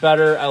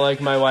better. I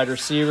like my wide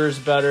receivers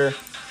better.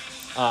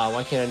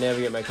 Why can't I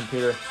navigate my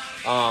computer?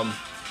 I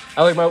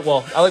like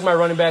my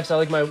running backs. I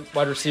like my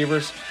wide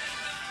receivers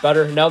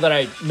better. Now that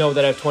I know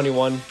that I have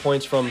 21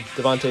 points from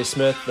Devontae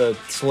Smith, the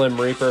Slim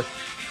Reaper.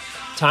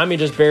 Tommy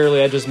just barely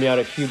edges me out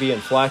at QB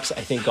and flex.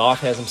 I think Goff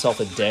has himself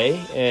a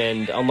day,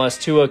 and unless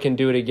Tua can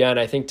do it again,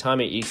 I think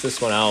Tommy ekes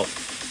this one out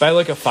by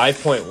like a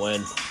 5-point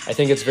win. I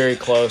think it's very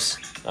close.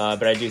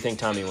 But I do think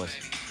Tommy wins.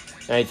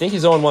 And I think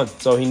he's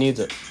 0-1, so he needs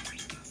it.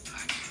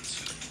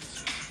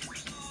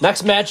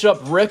 Next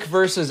matchup, Rick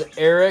versus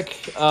Eric.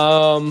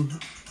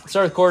 Start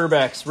with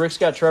quarterbacks. Rick's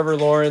got Trevor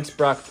Lawrence,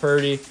 Brock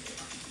Purdy.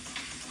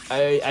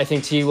 I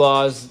think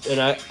T-Law is an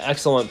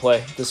excellent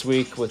play this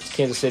week with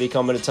Kansas City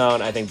coming to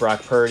town. I think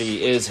Brock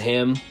Purdy is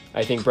him.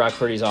 I think Brock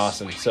Purdy's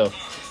awesome. So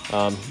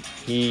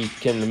he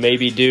can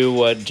maybe do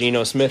what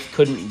Geno Smith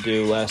couldn't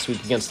do last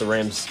week against the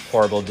Rams'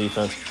 horrible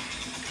defense.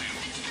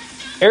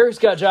 Eric's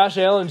got Josh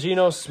Allen,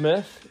 Geno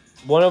Smith.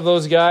 One of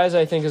those guys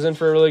I think is in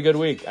for a really good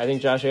week. I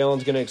think Josh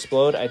Allen's going to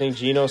explode. I think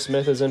Geno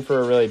Smith is in for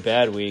a really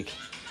bad week.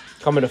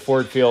 Coming to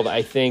Ford Field,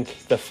 I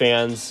think the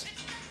fans...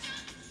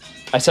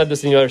 I said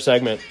this in the other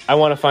segment. I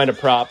want to find a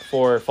prop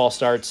for false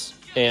starts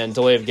and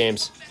delay of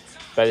games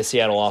by the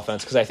Seattle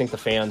offense because I think the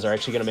fans are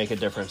actually going to make a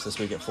difference this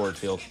week at Ford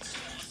Field.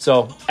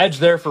 So, edge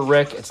there for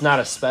Rick. It's not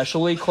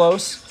especially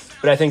close,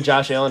 but I think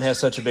Josh Allen has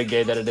such a big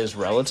day that it is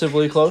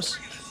relatively close.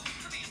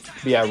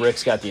 But yeah,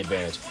 Rick's got the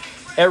advantage.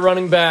 At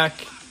running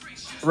back,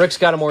 Rick's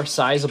got a more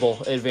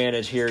sizable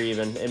advantage here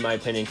even, in my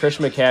opinion.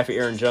 Christian McCaffrey,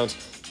 Aaron Jones.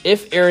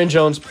 If Aaron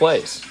Jones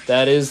plays,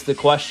 that is the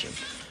question.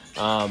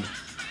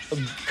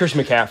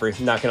 Christian McCaffrey,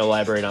 I'm not going to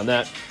elaborate on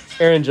that.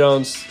 Aaron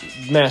Jones,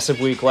 massive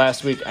week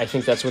last week. I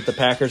think that's what the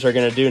Packers are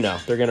going to do now.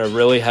 They're going to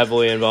really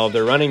heavily involve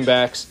their running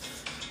backs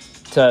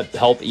to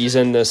help ease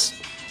in this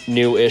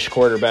new-ish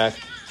quarterback.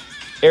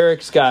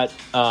 Eric's got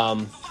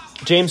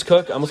James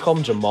Cook. I almost called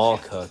him Jamal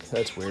Cook.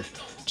 That's weird.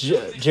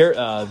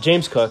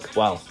 James Cook,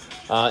 wow.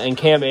 And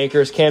Cam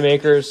Akers. Cam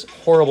Akers,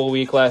 horrible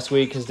week last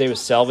week because they was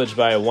salvaged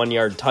by a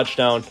 1-yard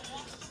touchdown.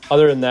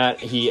 Other than that,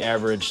 he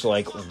averaged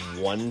like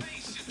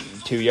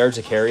 1-2 yards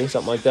a carry,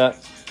 something like that.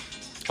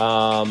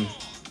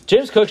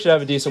 James Cook should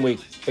have a decent week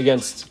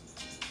against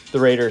the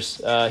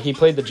Raiders. He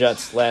played the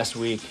Jets last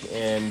week,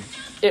 and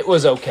it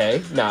was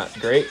okay. Not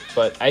great,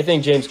 but I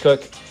think James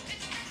Cook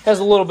has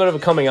a little bit of a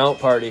coming out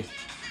party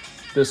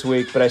this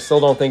week, but I still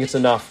don't think it's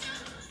enough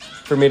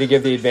for me to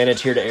give the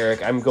advantage here to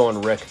Eric. I'm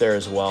going Rick there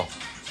as well.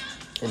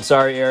 And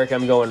sorry, Eric,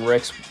 I'm going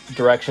Rick's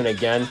direction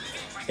again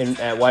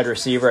at wide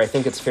receiver. I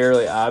think it's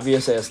fairly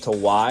obvious as to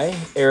why.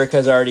 Eric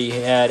has already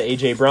had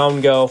A.J.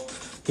 Brown go.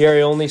 He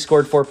already only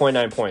scored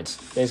 4.9 points.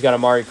 Then he's got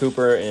Amari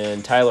Cooper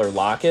and Tyler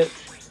Lockett.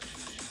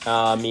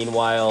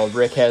 Meanwhile,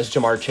 Rick has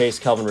Jamar Chase,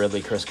 Calvin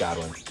Ridley, Chris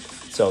Godwin.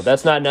 So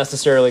that's not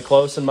necessarily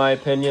close in my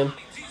opinion,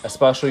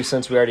 especially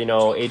since we already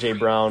know A.J.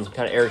 Brown,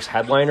 kind of Eric's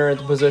headliner at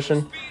the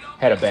position,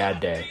 had a bad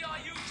day.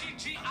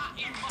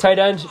 Tight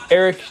end,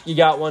 Eric, you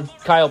got one.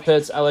 Kyle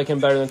Pitts, I like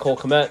him better than Cole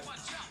Kmet.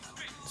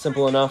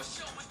 Simple enough.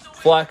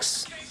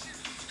 Flex,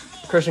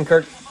 Christian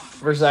Kirk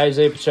versus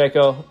Isaiah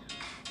Pacheco.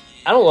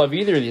 I don't love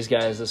either of these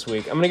guys this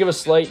week. I'm going to give a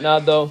slight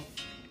nod, though,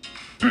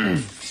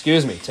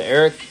 excuse me, to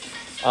Eric,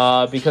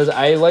 because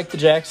I like the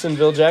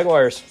Jacksonville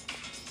Jaguars.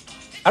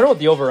 I don't know what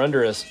the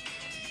over-under is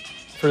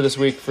for this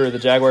week for the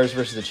Jaguars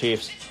versus the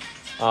Chiefs.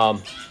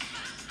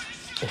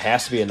 It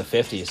has to be in the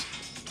 50s.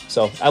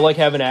 So I like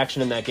having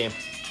action in that game.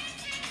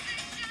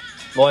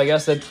 Well, I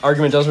guess that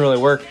argument doesn't really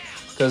work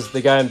because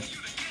the guy I'm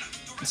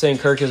saying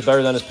Kirk is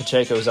better than his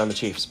Pacheco is on the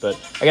Chiefs. But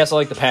I guess I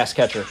like the pass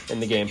catcher in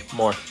the game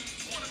more.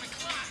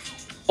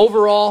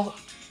 Overall,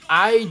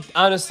 I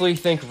honestly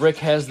think Rick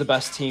has the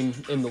best team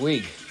in the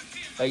league.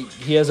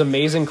 He has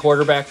amazing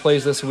quarterback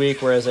plays this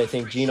week, whereas I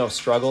think Geno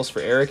struggles for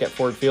Eric at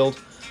Ford Field.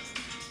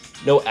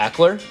 No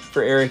Eckler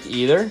for Eric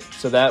either,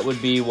 so that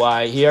would be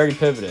why he already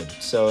pivoted.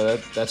 So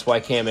that's why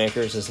Cam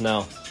Akers is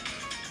now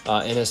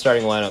in his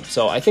starting lineup.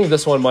 So I think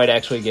this one might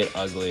actually get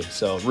ugly.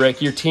 So,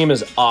 Rick, your team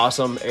is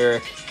awesome.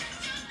 Eric,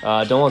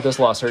 don't let this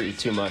loss hurt you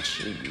too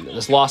much.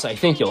 This loss I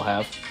think you'll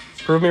have.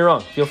 Prove me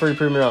wrong. Feel free to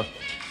prove me wrong.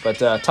 But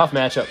tough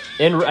matchup.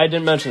 And I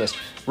didn't mention this.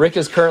 Rick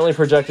is currently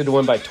projected to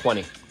win by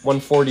 20.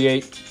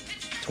 148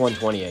 to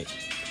 128.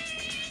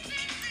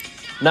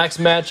 Next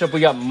matchup,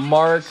 we got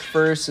Mark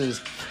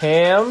versus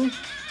Cam.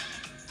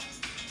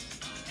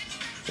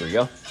 Here we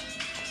go.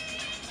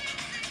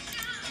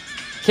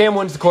 Cam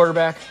wins the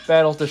quarterback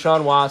battle.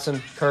 Deshaun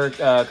Watson,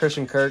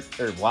 Christian Kirk.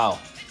 Wow.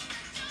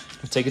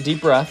 Take a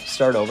deep breath.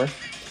 Start over.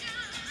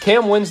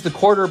 Cam wins the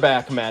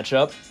quarterback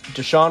matchup.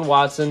 Deshaun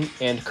Watson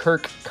and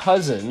Kirk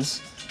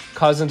Cousins.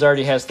 Cousins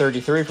already has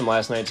 33 from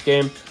last night's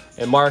game.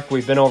 And Mark,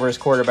 we've been over his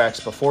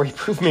quarterbacks before. He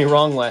proved me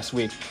wrong last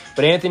week.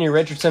 But Anthony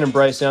Richardson and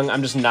Bryce Young,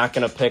 I'm just not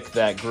going to pick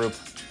that group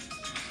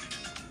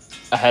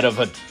ahead of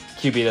a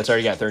QB that's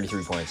already got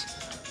 33 points.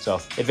 So,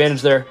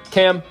 advantage there.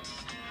 Cam,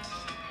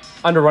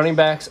 under running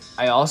backs,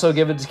 I also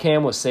give it to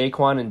Cam with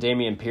Saquon and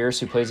Dameon Pierce,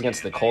 who plays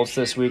against the Colts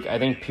this week. I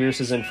think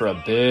Pierce is in for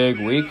a big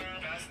week.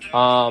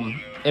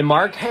 And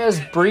Mark has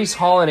Breece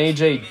Hall and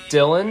A.J.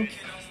 Dillon.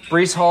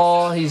 Breece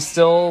Hall, he's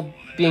still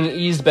being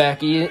eased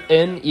back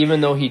in,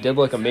 even though he did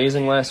look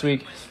amazing last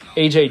week.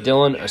 A.J.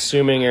 Dillon,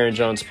 assuming Aaron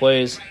Jones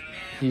plays,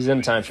 he's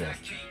in timeshare.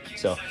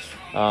 So,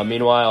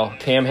 meanwhile,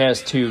 Cam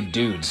has two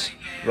dudes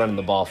running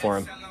the ball for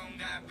him.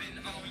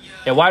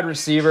 At wide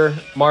receiver,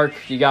 Mark,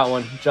 you got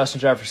one.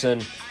 Justin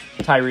Jefferson,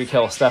 Tyreek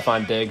Hill,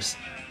 Stephon Diggs.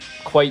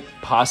 Quite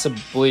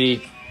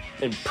possibly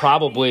and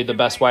probably the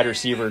best wide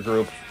receiver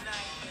group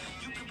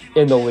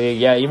in the league.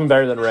 Yeah, even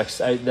better than Rick's.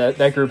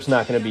 That group's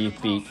not going to be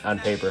beat on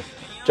paper.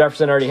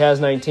 Jefferson already has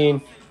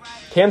 19.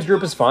 Cam's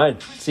group is fine.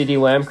 C.D.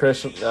 Lamb,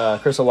 Chris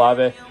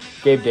Olave,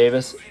 Gabe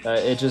Davis.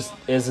 It just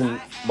isn't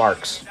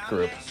Mark's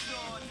group.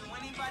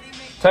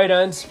 Tight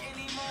ends.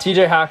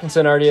 T.J.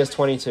 Hawkinson already has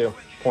 22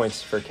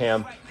 points for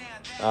Cam.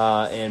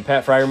 And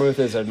Pat Freiermuth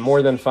is a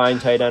more than fine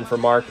tight end for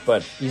Mark,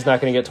 but he's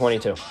not going to get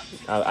 22.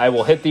 I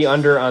will hit the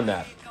under on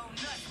that.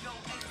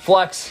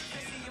 Flex.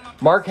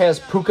 Mark has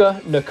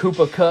Puka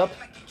Nakupa Cup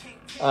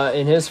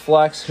in his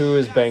flex, who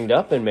is banged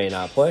up and may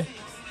not play.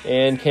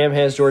 And Cam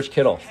has George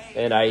Kittle.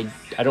 And I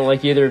don't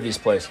like either of these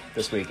plays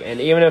this week. And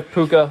even if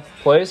Puka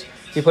plays,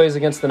 he plays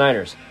against the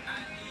Niners.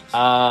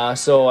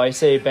 So I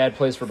say bad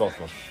plays for both of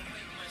them.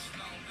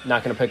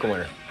 Not going to pick a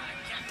winner.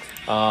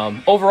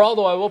 Overall,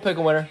 though, I will pick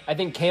a winner. I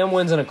think Cam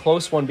wins in a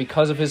close one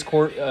because of his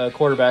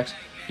quarterbacks.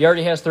 He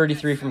already has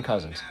 33 from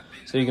Cousins.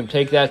 So you can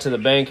take that to the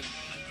bank.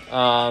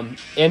 And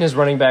his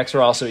running backs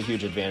are also a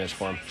huge advantage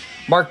for him.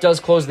 Mark does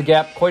close the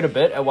gap quite a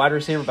bit at wide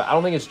receiver, but I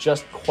don't think it's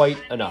just quite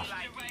enough.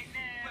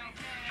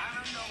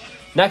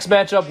 Next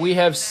matchup, we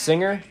have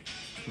Singer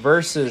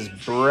versus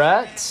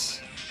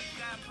Brett.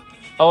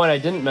 Oh, and I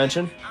didn't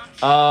mention,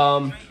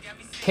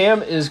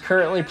 Cam is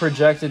currently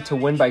projected to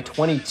win by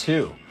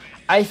 22.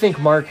 I think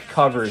Mark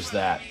covers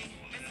that,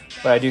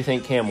 but I do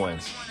think Cam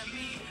wins.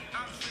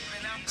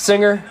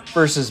 Singer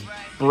versus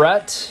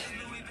Brett.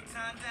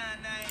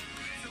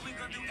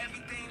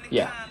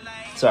 Yeah,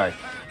 sorry.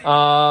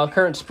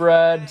 Current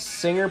spread,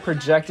 Singer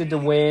projected to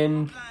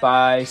win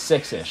by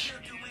 6-ish.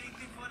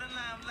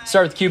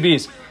 Start with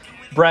QBs.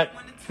 Brett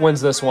wins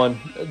this one.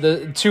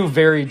 The two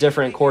very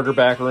different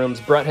quarterback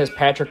rooms. Brett has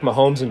Patrick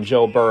Mahomes and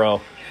Joe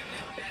Burrow.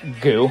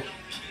 Goo.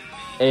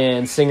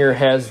 And Singer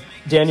has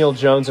Daniel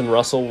Jones and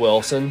Russell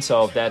Wilson,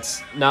 so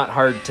that's not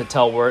hard to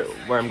tell where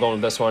I'm going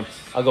with this one.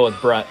 I'll go with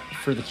Brett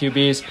for the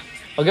QBs.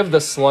 I'll give the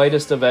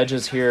slightest of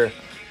edges here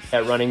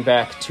at running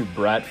back to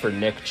Brett for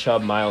Nick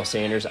Chubb, Miles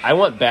Sanders. I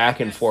went back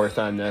and forth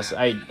on this.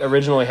 I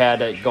originally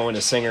had it going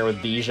to Singer with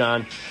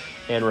Bijan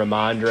and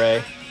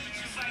Ramondre.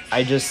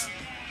 I just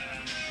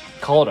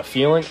call it a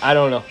feeling. I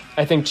don't know.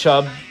 I think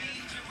Chubb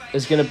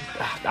is going to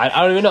 –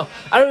 I don't even know.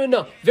 I don't even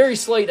know. Very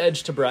slight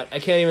edge to Brett. I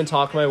can't even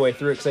talk my way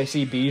through it because I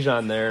see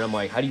Bijan there, and I'm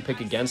like, how do you pick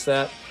against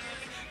that?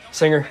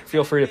 Singer,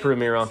 feel free to prove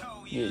me wrong.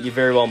 You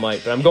very well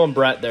might, but I'm going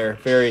Brett there,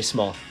 very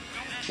small.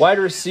 Wide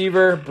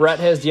receiver, Brett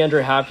has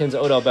DeAndre Hopkins,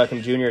 Odell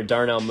Beckham Jr.,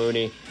 Darnell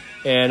Mooney,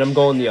 and I'm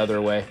going the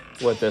other way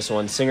with this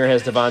one. Singer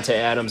has Devontae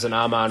Adams and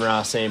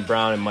Amon-Ra St.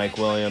 Brown and Mike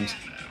Williams.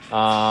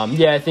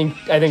 I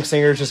think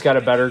Singer's just got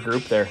a better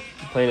group there,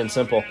 plain and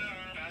simple.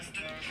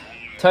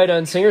 Tight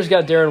end, Singer's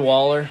got Darren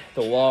Waller,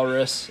 the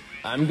Walrus.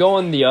 I'm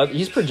going the other.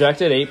 He's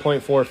projected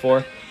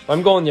 8.44.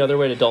 I'm going the other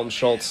way to Dalton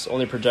Schultz,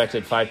 only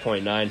projected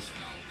 5.9,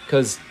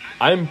 because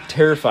I'm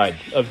terrified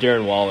of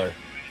Darren Waller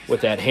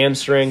with that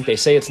hamstring. They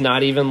say it's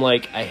not even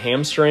like a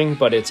hamstring,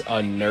 but it's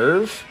a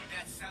nerve,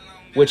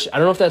 which I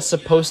don't know if that's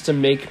supposed to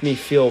make me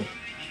feel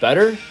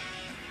better.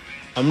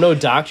 I'm no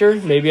doctor.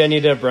 Maybe I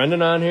need to have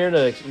Brendan on here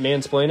to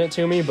mansplain it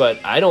to me, but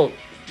I don't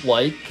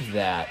like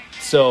that.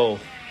 So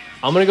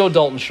I'm going to go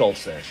Dalton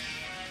Schultz there.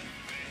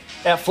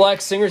 At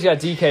flex, Singer's got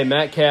DK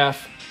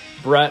Metcalf.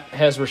 Brett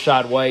has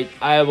Rachaad White.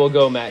 I will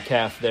go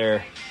Metcalf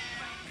there.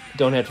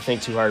 Don't have to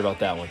think too hard about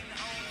that one.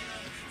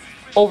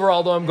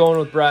 Overall, though, I'm going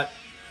with Brett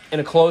in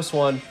a close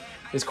one.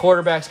 His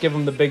quarterbacks give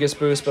him the biggest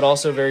boost, but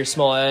also very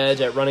small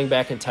edge at running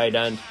back and tight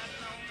end.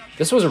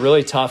 This was a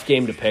really tough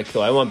game to pick,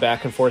 though. I went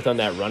back and forth on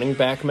that running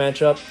back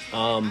matchup.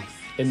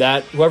 In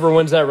that, whoever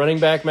wins that running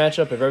back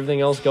matchup, if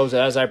everything else goes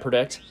as I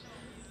predict,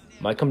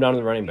 might come down to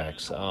the running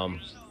backs.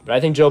 But I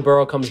think Joe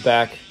Burrow comes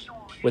back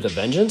with a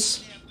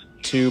vengeance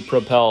to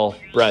propel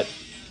Brett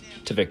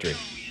to victory.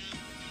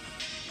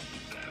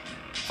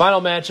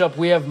 Final matchup,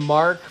 we have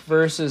Mark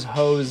versus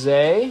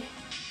Jose.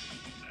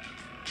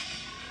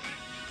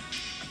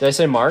 Did I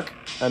say Mark?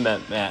 I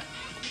meant Matt.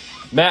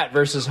 Matt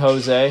versus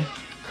Jose.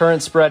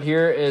 Current spread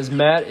here is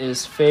Matt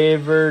is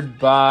favored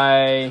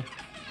by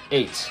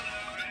 8.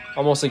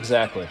 Almost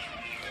exactly.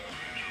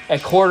 At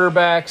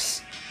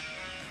quarterbacks,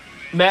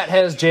 Matt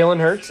has Jalen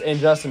Hurts and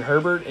Justin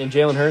Herbert, and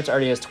Jalen Hurts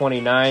already has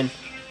 29.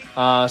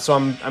 So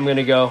I'm going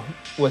to go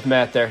with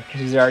Matt there because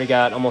he's already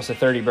got almost a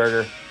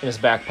 30-burger in his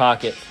back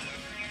pocket.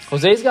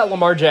 Jose's got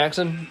Lamar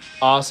Jackson.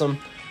 Awesome.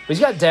 But he's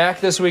got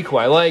Dak this week, who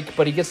I like,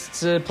 but he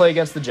gets to play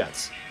against the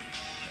Jets.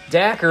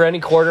 Dak or any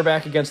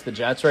quarterback against the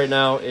Jets right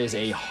now is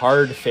a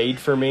hard fade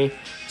for me.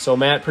 So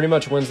Matt pretty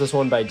much wins this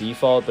one by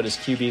default, but his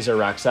QBs are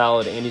rock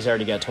solid, and he's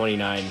already got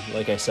 29,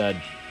 like I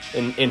said,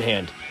 in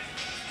hand.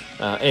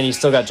 And he's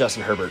still got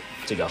Justin Herbert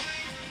to go.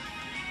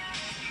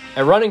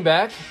 At running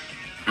back,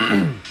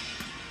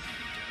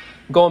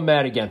 going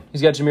Matt again.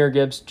 He's got Jahmyr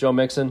Gibbs, Joe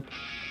Mixon.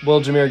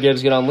 Will Jahmyr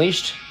Gibbs get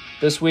unleashed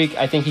this week?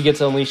 I think he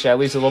gets unleashed at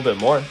least a little bit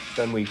more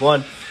than week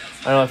 1.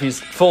 I don't know if he's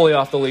fully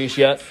off the leash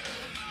yet.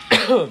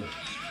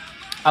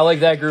 I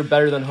like that group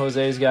better than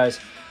Jose's guys,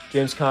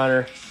 James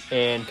Conner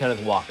and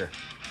Kenneth Walker.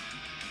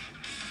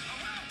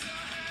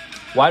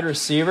 Wide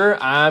receiver,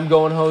 I'm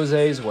going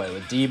Jose's way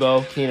with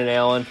Debo, Keenan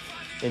Allen,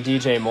 and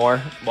DJ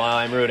Moore. While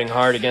I'm rooting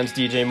hard against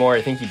DJ Moore,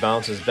 I think he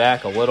bounces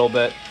back a little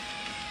bit.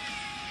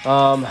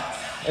 And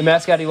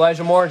Matt's got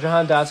Elijah Moore,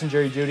 Jahan Dotson,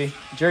 Jerry Jeudy.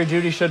 Jerry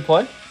Jeudy should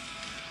play.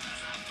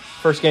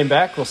 First game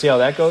back. We'll see how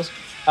that goes.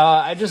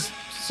 I just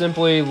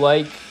simply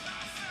like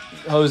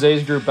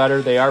Jose's group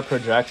better. They are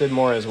projected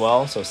more as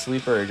well, so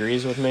Sleeper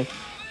agrees with me.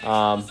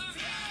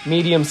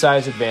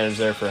 Medium-sized advantage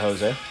there for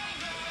Jose.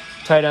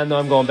 Tight end, though,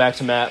 I'm going back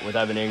to Matt with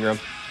Evan Ingram.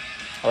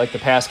 I like the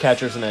pass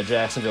catchers in that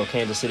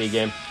Jacksonville-Kansas City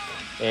game.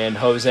 And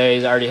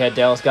Jose's already had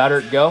Dallas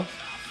Goedert go.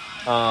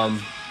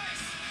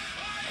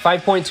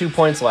 5.2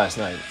 points last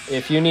night.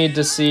 If you need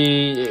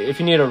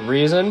a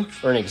reason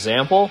or an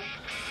example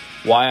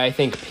why I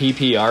think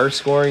PPR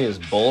scoring is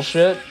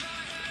bullshit,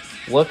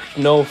 look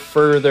no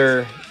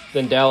further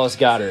than Dallas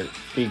Goedert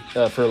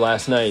for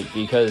last night,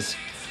 because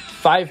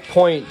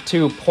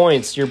 5.2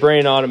 points, your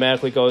brain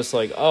automatically goes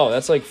like, oh,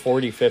 that's like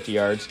 40, 50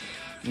 yards.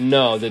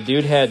 No, the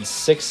dude had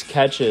 6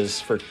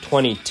 catches for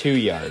 22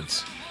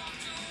 yards.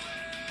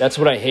 That's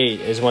what I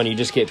hate, is when you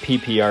just get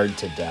PPR'd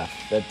to death.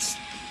 That's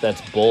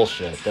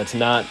bullshit. That's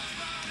not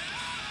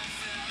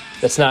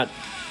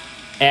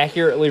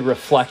accurately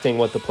reflecting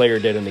what the player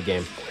did in the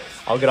game.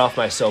 I'll get off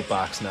my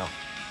soapbox now.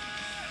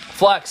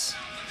 Flex.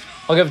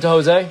 I'll give it to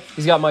Jose.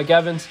 He's got Mike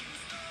Evans.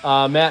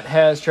 Matt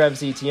has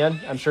Travis Etienne.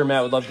 I'm sure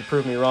Matt would love to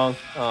prove me wrong.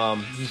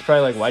 He's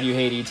probably like, why do you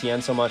hate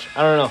Etienne so much?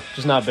 I don't know.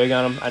 Just not big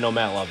on him. I know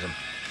Matt loves him.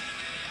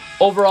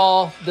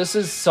 Overall, this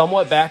is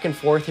somewhat back and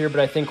forth here, but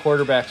I think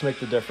quarterbacks make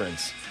the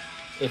difference.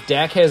 If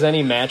Dak has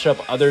any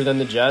matchup other than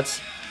the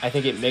Jets, I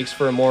think it makes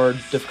for a more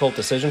difficult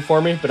decision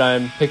for me, but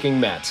I'm picking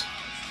Matt.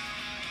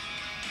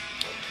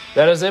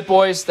 That is it,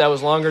 boys. That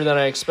was longer than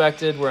I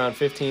expected. We're on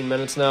 15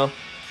 minutes now.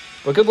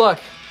 But good luck.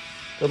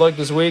 Good luck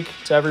this week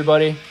to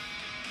everybody,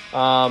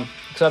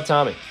 except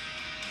Tommy.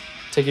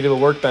 Take you to the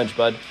workbench,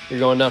 bud. You're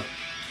going down.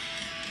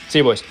 See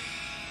you, boys.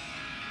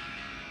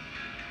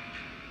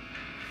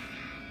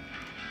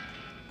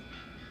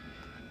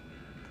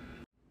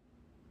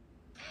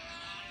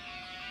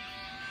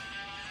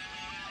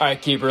 All right,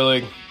 Keeper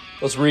League.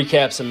 Let's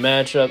recap some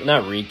matchup.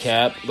 Not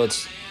recap.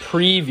 Let's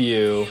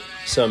preview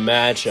some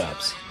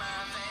matchups.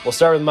 We'll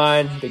start with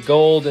mine. The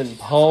Golden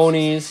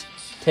Ponies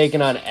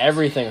taking on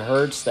Everything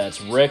Hurts.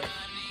 That's Rick.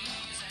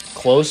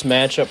 Close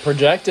matchup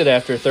projected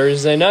after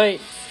Thursday night.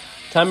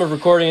 Time of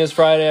recording is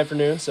Friday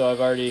afternoon, so I've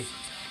already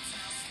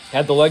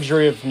had the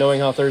luxury of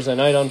knowing how Thursday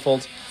night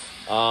unfolds.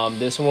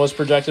 This one was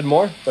projected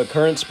more, but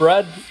current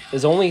spread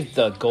is only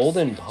the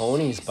Golden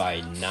Ponies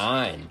by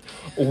 9.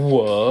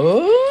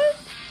 What?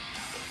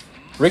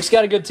 Rick's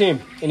got a good team,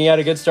 and he had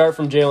a good start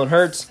from Jalen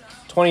Hurts,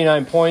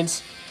 29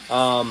 points.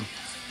 Want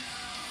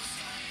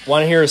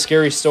to hear a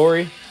scary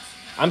story?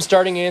 I'm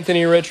starting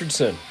Anthony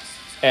Richardson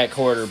at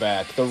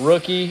quarterback. The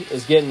rookie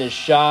is getting his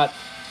shot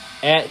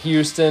at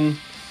Houston.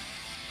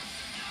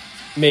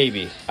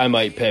 Maybe I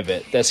might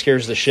pivot. That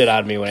scares the shit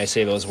out of me when I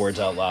say those words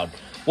out loud.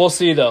 We'll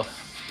see, though.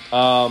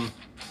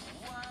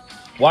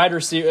 Wide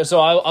receiver. So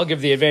I'll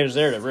give the advantage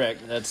there to Rick.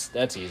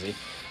 That's easy.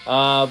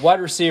 Wide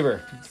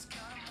receiver.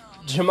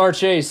 Jamar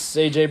Chase,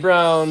 A.J.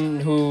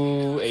 Brown,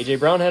 A.J.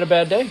 Brown had a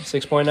bad day,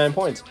 6.9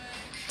 points.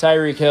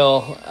 Tyreek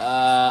Hill,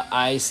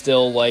 I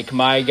still like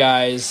my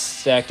guys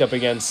stacked up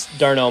against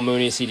Darnell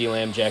Mooney, CeeDee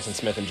Lamb, Jackson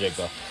Smith, and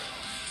Jigba.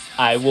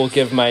 I will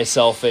give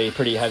myself a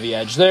pretty heavy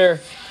edge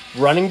there.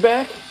 Running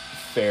back,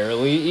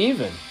 fairly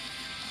even.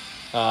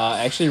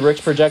 Actually,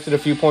 Rick's projected a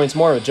few points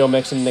more with Joe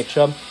Mixon and Nick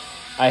Chubb.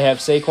 I have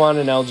Saquon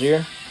and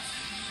Algier.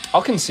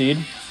 I'll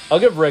concede. I'll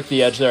give Rick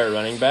the edge there at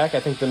running back. I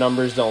think the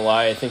numbers don't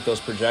lie. I think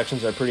those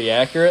projections are pretty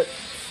accurate.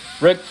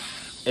 Rick,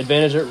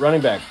 advantage at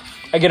running back.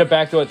 I get it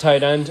back to a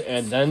tight end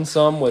and then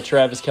some with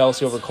Travis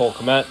Kelce over Cole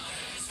Kmet.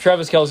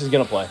 Travis Kelce's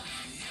going to play.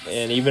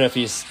 And even if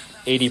he's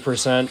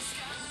 80%,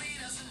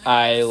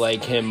 I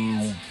like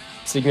him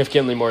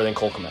significantly more than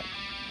Cole Kmet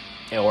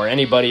or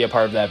anybody a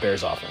part of that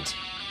Bears offense.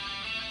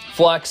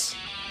 Flex.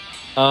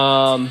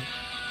 I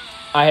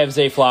have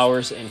Zay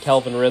Flowers and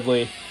Kelvin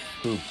Ridley,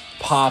 who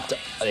popped.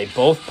 They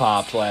both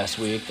popped last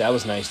week. That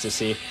was nice to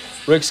see.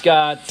 Rick's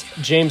got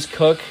James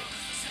Cook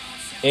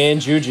and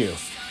Juju.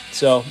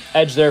 So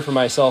edge there for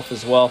myself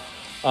as well.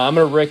 I'm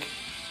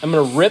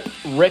gonna rip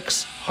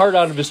Rick's heart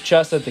out of his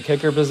chest at the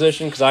kicker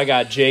position because I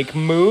got Jake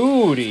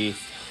Moody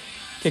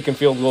kicking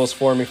field goals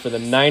for me for the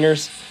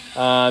Niners.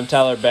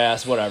 Tyler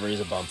Bass, whatever, he's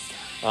a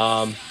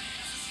bum.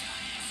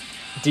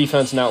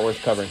 Defense not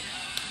worth covering.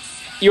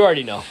 You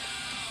already know.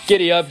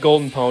 Giddy up,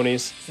 Golden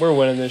Ponies. We're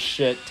winning this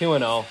shit.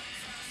 2-0.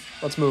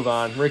 Let's move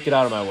on. Rick, get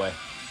out of my way.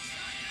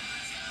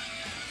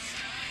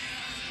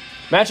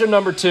 Matchup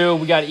number 2,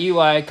 we got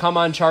Eli. Come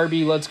on,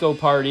 Charby, let's go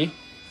party.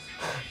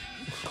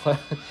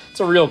 It's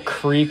a real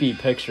creepy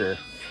picture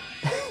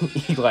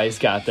Eli's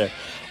got there.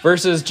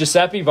 Versus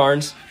Giuseppe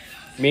Barnes.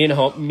 Me and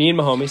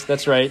my homies.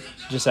 That's right,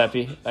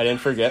 Giuseppe. I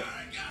didn't forget.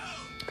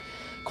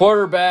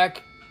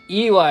 Quarterback,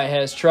 Eli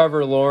has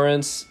Trevor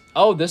Lawrence.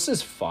 Oh, this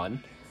is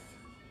fun.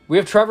 We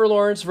have Trevor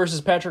Lawrence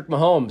versus Patrick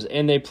Mahomes,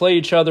 and they play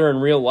each other in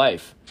real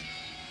life.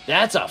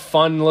 That's a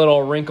fun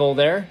little wrinkle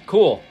there.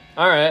 Cool.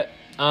 All right.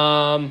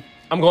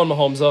 I'm going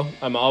Mahomes, though.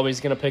 I'm always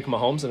going to pick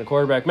Mahomes in a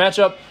quarterback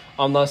matchup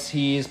unless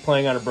he's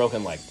playing on a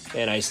broken leg,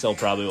 and I still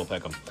probably will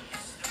pick him.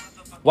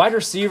 Wide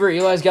receiver,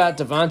 Eli's got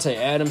Devontae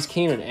Adams,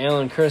 Keenan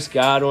Allen, Chris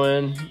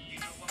Godwin.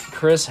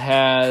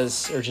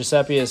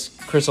 Giuseppe has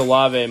Chris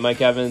Olave, Mike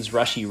Evans,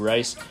 Rashee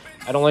Rice.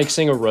 I don't like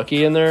seeing a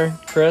rookie in there,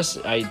 Chris.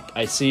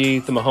 I see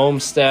the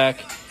Mahomes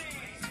stack.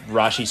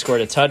 Rashee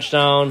scored a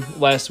touchdown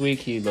last week.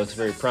 He looks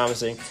very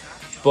promising.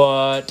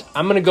 But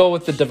I'm going to go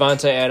with the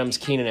Devontae Adams,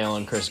 Keenan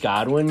Allen, Chris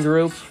Godwin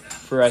group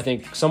for, I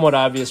think, somewhat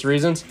obvious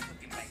reasons.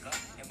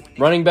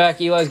 Running back,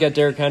 Eli's got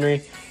Derrick Henry,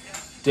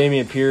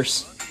 Dameon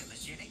Pierce,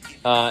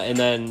 and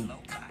then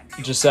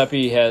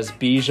Giuseppe has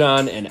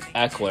Bijan and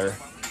Eckler.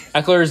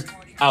 Eckler's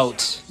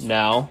out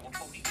now.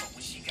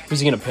 Who's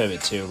he going to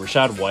pivot to?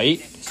 Rachaad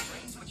White?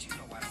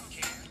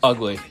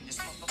 Ugly.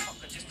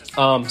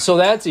 So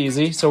that's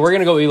easy. So we're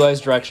going to go Eli's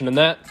direction in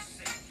that.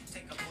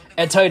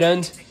 At tight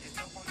end,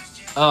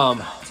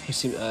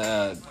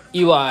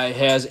 Eli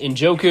has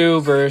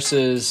Njoku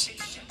versus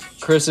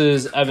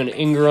Chris's Evan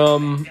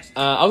Ingram.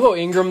 I'll go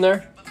Ingram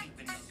there.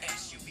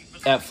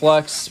 At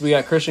flex, we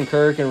got Christian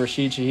Kirk and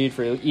Rashid Shaheed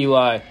for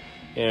Eli.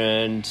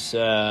 And,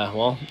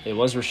 it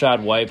was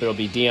Rachaad White, but it'll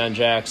be Deion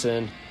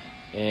Jackson.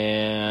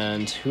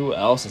 And who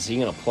else is he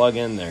going to plug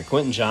in there?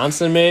 Quentin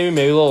Johnson, maybe?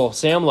 Maybe a little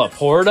Sam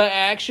Laporta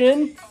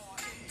action?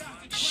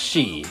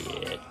 Shit.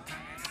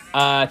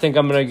 I think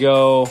I'm going to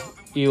go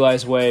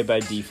Eli's way by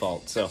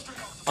default. So,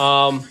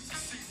 I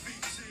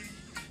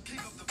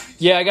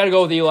got to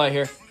go with Eli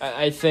here.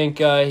 I think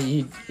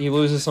he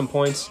loses some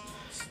points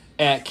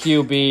at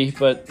QB,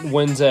 but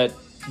wins at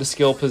the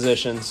skill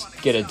positions.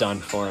 Get it done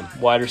for him.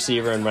 Wide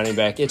receiver and running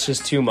back. It's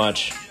just too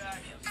much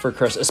for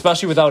Chris,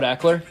 especially without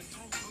Eckler.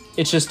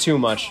 It's just too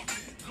much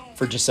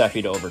for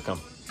Giuseppe to overcome.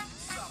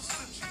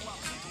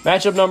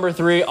 Matchup number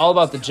 3, all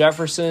about the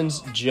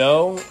Jeffersons.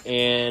 Joe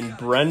and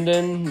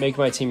Brendan make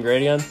my team great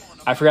again.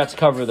 I forgot to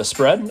cover the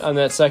spread on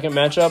that second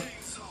matchup.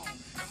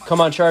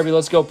 Come on, Charby,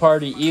 let's go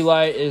party.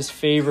 Eli is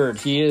favored.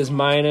 He is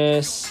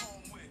minus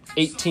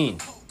 18.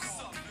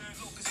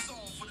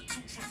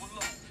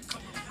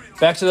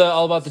 Back to the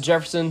All About the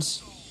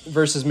Jeffersons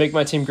versus Make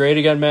My Team Great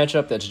Again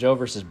matchup. That's Joe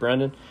versus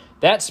Brendan.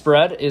 That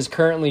spread is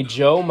currently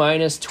Joe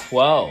minus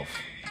 12.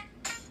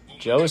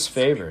 Joe is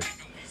favored.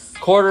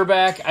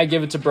 Quarterback, I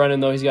give it to Brendan,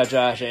 though. He's got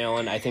Josh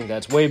Allen. I think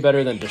that's way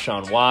better than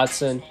Deshaun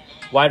Watson.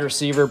 Wide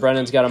receiver,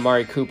 Brendan's got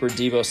Amari Cooper,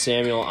 Deebo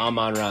Samuel,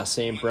 Amon-Ra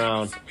St.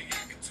 Brown.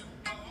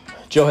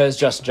 Joe has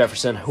Justin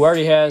Jefferson, who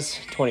already has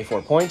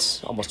 24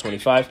 points, almost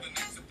 25.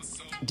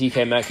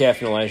 DK Metcalf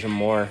and Elijah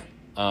Moore.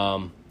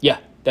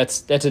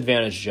 That's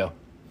advantage, Joe.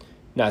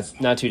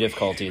 Not too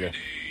difficult either.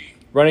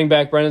 Running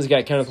back, Brendan's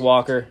got Kenneth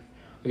Walker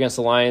against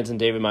the Lions and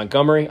David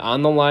Montgomery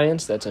on the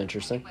Lions. That's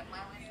interesting.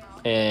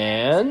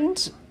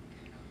 And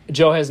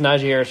Joe has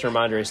Najee Harris or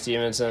Ramondre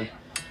Stevenson.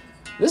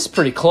 This is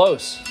pretty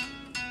close.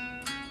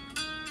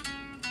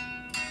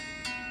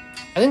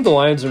 I think the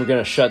Lions are going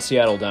to shut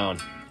Seattle down,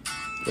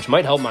 which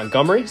might help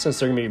Montgomery since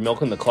they're going to be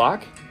milking the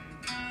clock.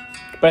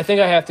 But I think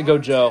I have to go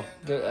Joe.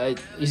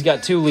 He's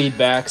got 2 lead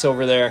backs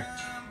over there.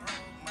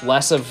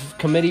 Less of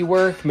committee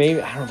work,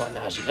 maybe. I don't know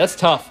about Najee. That's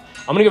tough.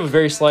 I'm going to give a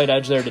very slight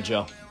edge there to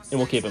Joe, and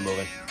we'll keep it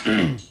moving.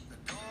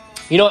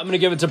 You know what? I'm going to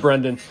give it to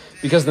Brendan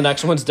because the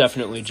next one's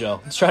definitely Joe.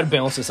 Let's try to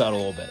balance this out a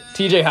little bit.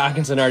 TJ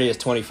Hawkinson already has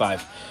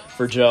 25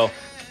 for Joe.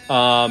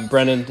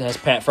 Brendan has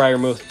Pat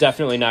Freiermuth.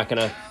 Definitely not going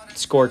to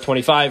score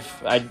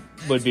 25. I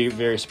would be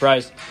very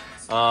surprised.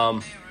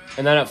 And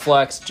then at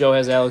flex, Joe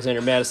has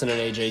Alexander Madison and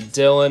A.J.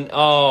 Dillon.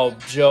 Oh,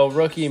 Joe,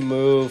 rookie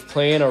move,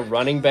 playing a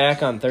running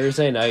back on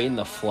Thursday night in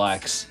the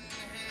flex.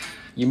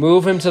 You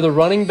move him to the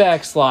running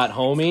back slot,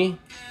 homie.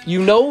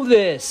 You know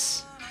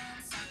this.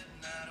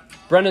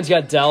 Brendan's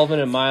got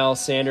Dalvin and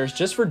Miles Sanders.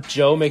 Just for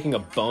Joe making a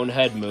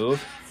bonehead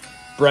move,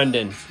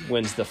 Brendan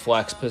wins the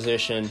flex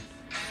position.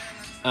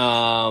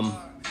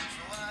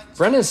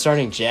 Brendan's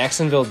starting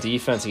Jacksonville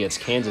defense against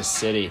Kansas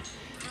City.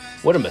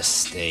 What a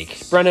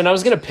mistake. Brendan, I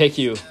was going to pick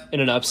you in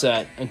an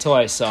upset until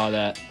I saw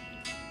that.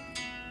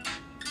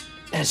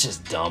 That's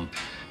just dumb.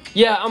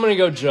 Yeah, I'm going to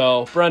go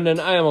Joe. Brendan,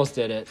 I almost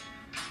did it.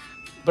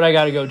 But I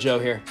got to go Joe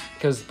here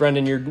because,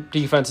 Brendan, your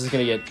defense is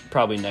going to get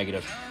probably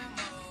negative.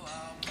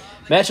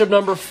 Matchup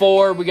number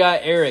 4, we got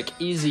Eric,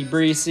 Easy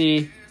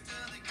Breezy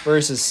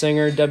versus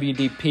Singer,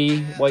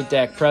 WDP, White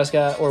Dak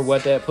Prescott, or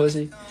Wet Dat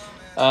Pussy.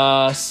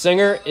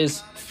 Singer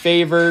is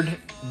favored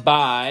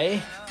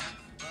by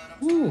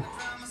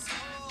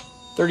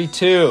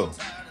 32.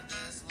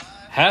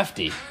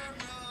 Hefty.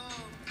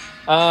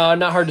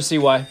 Not hard to see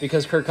why,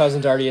 because Kirk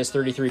Cousins already has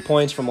 33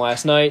 points from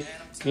last night.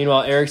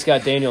 Meanwhile, Eric's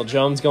got Daniel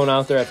Jones going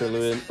out there after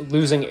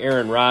losing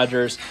Aaron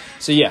Rodgers.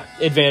 So, yeah,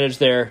 advantage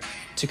there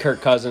to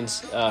Kirk Cousins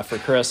for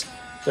Chris.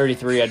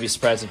 33, I'd be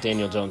surprised if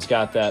Daniel Jones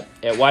got that.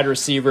 At wide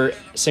receiver,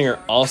 Singer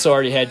also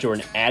already had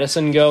Jordan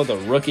Addison go. The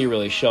rookie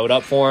really showed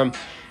up for him.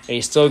 And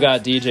he still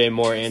got DJ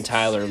Moore and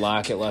Tyler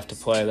Lockett left to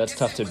play. That's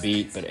tough to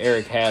beat. But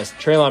Eric has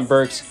Treylon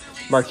Burks,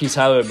 Marquise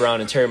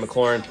Hollywood-Brown, and Terry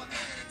McLaurin.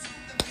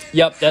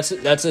 Yep, that's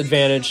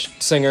advantage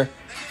Singer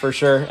for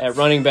sure. At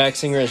running back,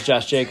 Singer has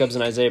Josh Jacobs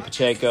and Isaiah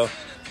Pacheco.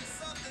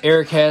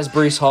 Eric has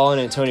Breece Hall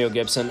and Antonio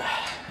Gibson.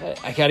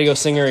 I got to go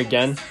Singer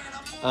again.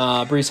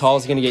 Breece Hall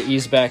is going to get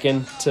eased back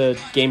into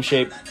game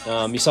shape.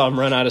 You saw him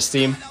run out of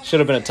steam. Should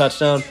have been a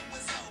touchdown.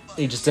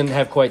 He just didn't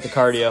have quite the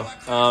cardio.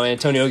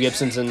 Antonio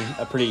Gibson's in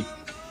a pretty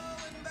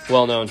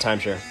well-known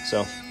timeshare.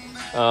 So,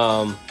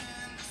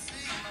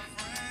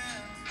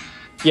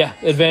 yeah,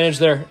 advantage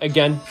there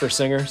again for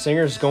Singer.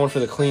 Singer's going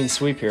for the clean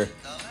sweep here.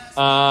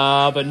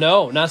 But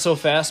no, not so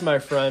fast, my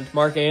friend.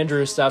 Mark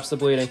Andrews stops the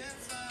bleeding.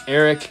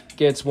 Eric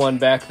gets one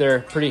back there.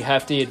 Pretty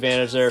hefty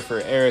advantage there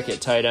for Eric at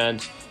tight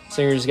end.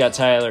 Singer's got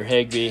Tyler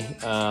Higbee.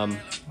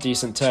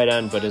 Decent tight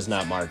end, but is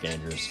not Mark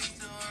Andrews.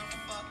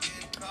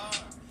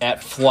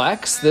 At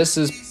flex, this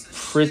is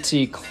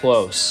pretty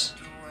close.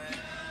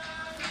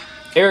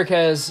 Eric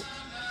has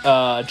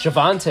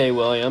Javonte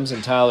Williams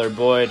and Tyler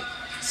Boyd.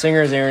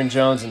 Singer's Aaron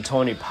Jones and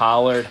Tony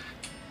Pollard.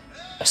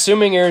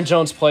 Assuming Aaron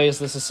Jones plays,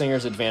 this is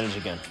Singer's advantage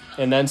again.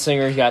 And then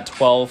Singer got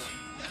 12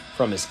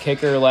 from his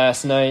kicker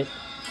last night.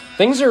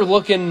 Things are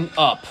looking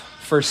up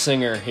for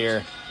Singer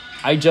here.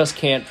 I just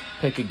can't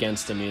pick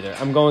against him either.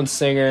 I'm going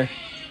Singer.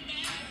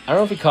 I don't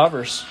know if he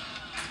covers.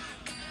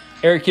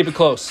 Eric, keep it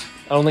close.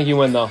 I don't think you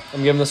win, though.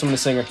 I'm giving this one to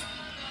Singer.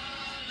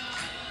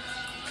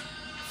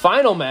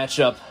 Final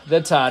matchup,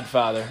 the Todd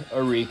Father,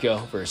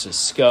 Arico versus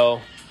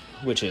Sco,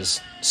 which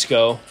is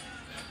Sco.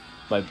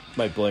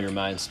 Might blow your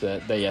minds,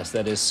 but yes,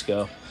 that is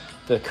Sco.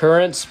 The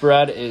current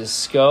spread is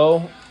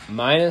Sco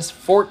minus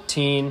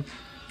 14.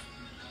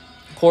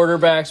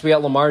 Quarterbacks, we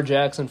got Lamar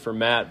Jackson for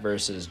Matt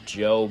versus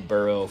Joe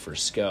Burrow for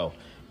Sco.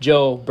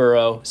 Joe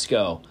Burrow,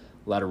 Sco.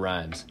 A lot of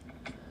rhymes.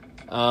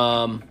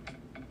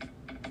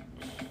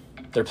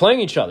 They're playing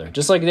each other,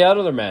 just like the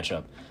other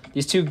matchup.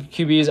 These two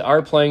QBs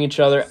are playing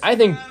each other. I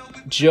think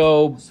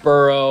Joe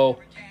Burrow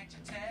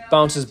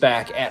bounces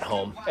back at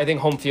home. I think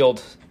home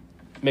field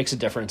makes a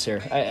difference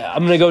here.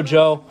 I'm going to go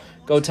Joe.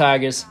 Go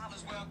Tigers.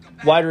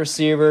 Wide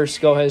receiver,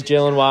 Sco has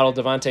Jalen Waddle,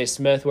 Devontae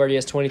Smith, where he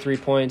has 23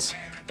 points,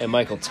 and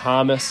Michael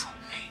Thomas.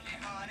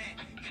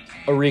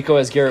 Arico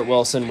has Garrett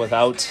Wilson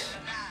without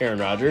Aaron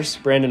Rodgers.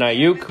 Brandon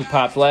Ayuk, who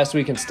popped last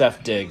week, and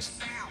Steph Diggs.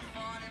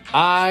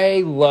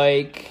 I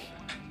like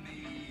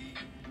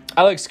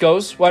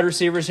Sko's wide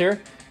receivers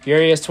here. He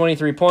already has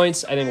 23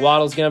 points. I think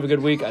Waddle's going to have a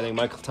good week. I think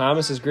Michael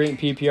Thomas is great in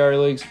PPR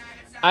leagues.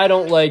 I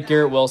don't like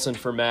Garrett Wilson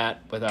for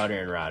Matt without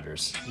Aaron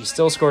Rodgers. He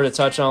still scored a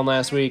touchdown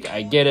last week.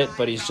 I get it,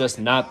 but he's just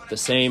not the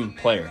same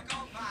player.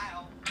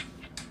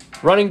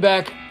 Running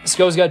back,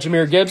 Sko's got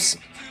Jahmyr Gibbs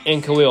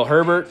and Khalil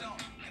Herbert.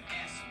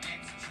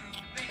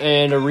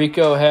 And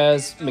Rico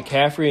has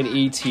McCaffrey and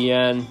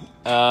ETN.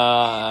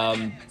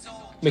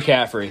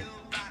 McCaffrey.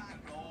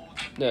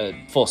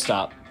 Full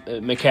stop.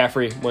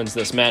 McCaffrey wins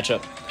this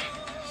matchup.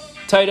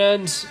 Tight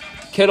ends,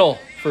 Kittle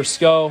for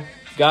Sko,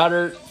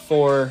 Goddard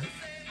for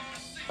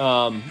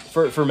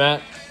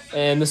Matt,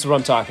 and this is what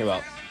I'm talking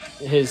about.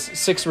 His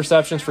 6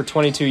 receptions for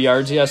 22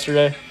 yards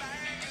yesterday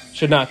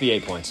should not be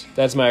 8 points.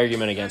 That's my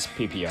argument against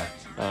PPR.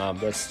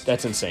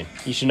 That's insane.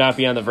 He should not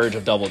be on the verge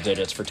of double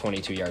digits for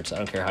 22 yards. I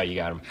don't care how you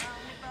got him.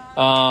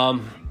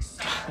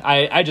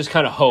 I just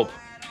kind of hope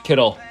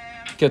Kittle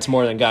gets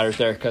more than Goddard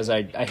there because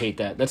I hate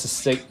that. That's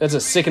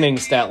a sickening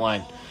stat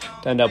line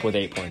to end up with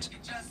 8 points.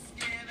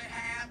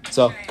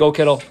 So, go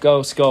Kittle,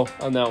 go Sko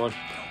on that one.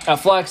 At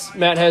flex,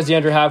 Matt has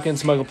DeAndre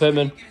Hopkins, Michael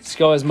Pittman.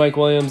 Sko has Mike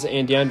Williams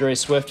and DeAndre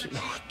Swift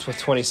with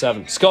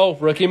 27. Sko,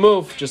 rookie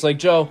move, just like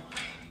Joe.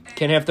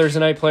 Can't have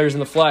Thursday night players in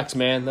the flex,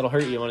 man. That'll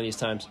hurt you one of these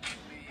times.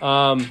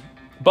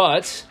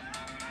 But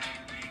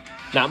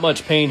not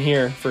much pain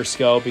here for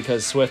Sko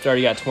because Swift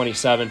already got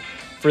 27.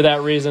 For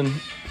that reason,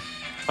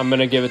 I'm going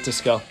to give it to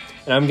Sko.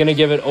 And I'm going to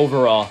give it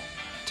overall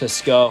to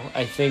Sko.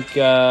 I think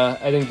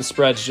the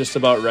spread's just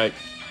about right.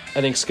 I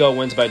think Sko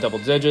wins by double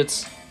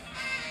digits.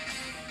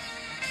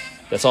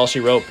 That's all she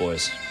wrote,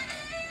 boys.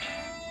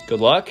 Good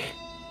luck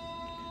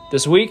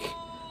this week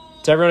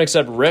to everyone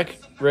except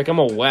Rick. Rick, I'm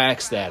going to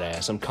wax that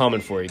ass. I'm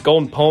coming for you.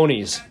 Golden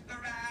Ponies.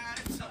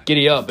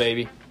 Giddy up,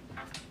 baby.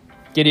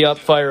 Giddy up,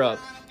 fire up.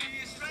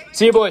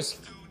 See you, boys.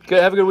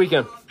 Have a good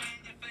weekend.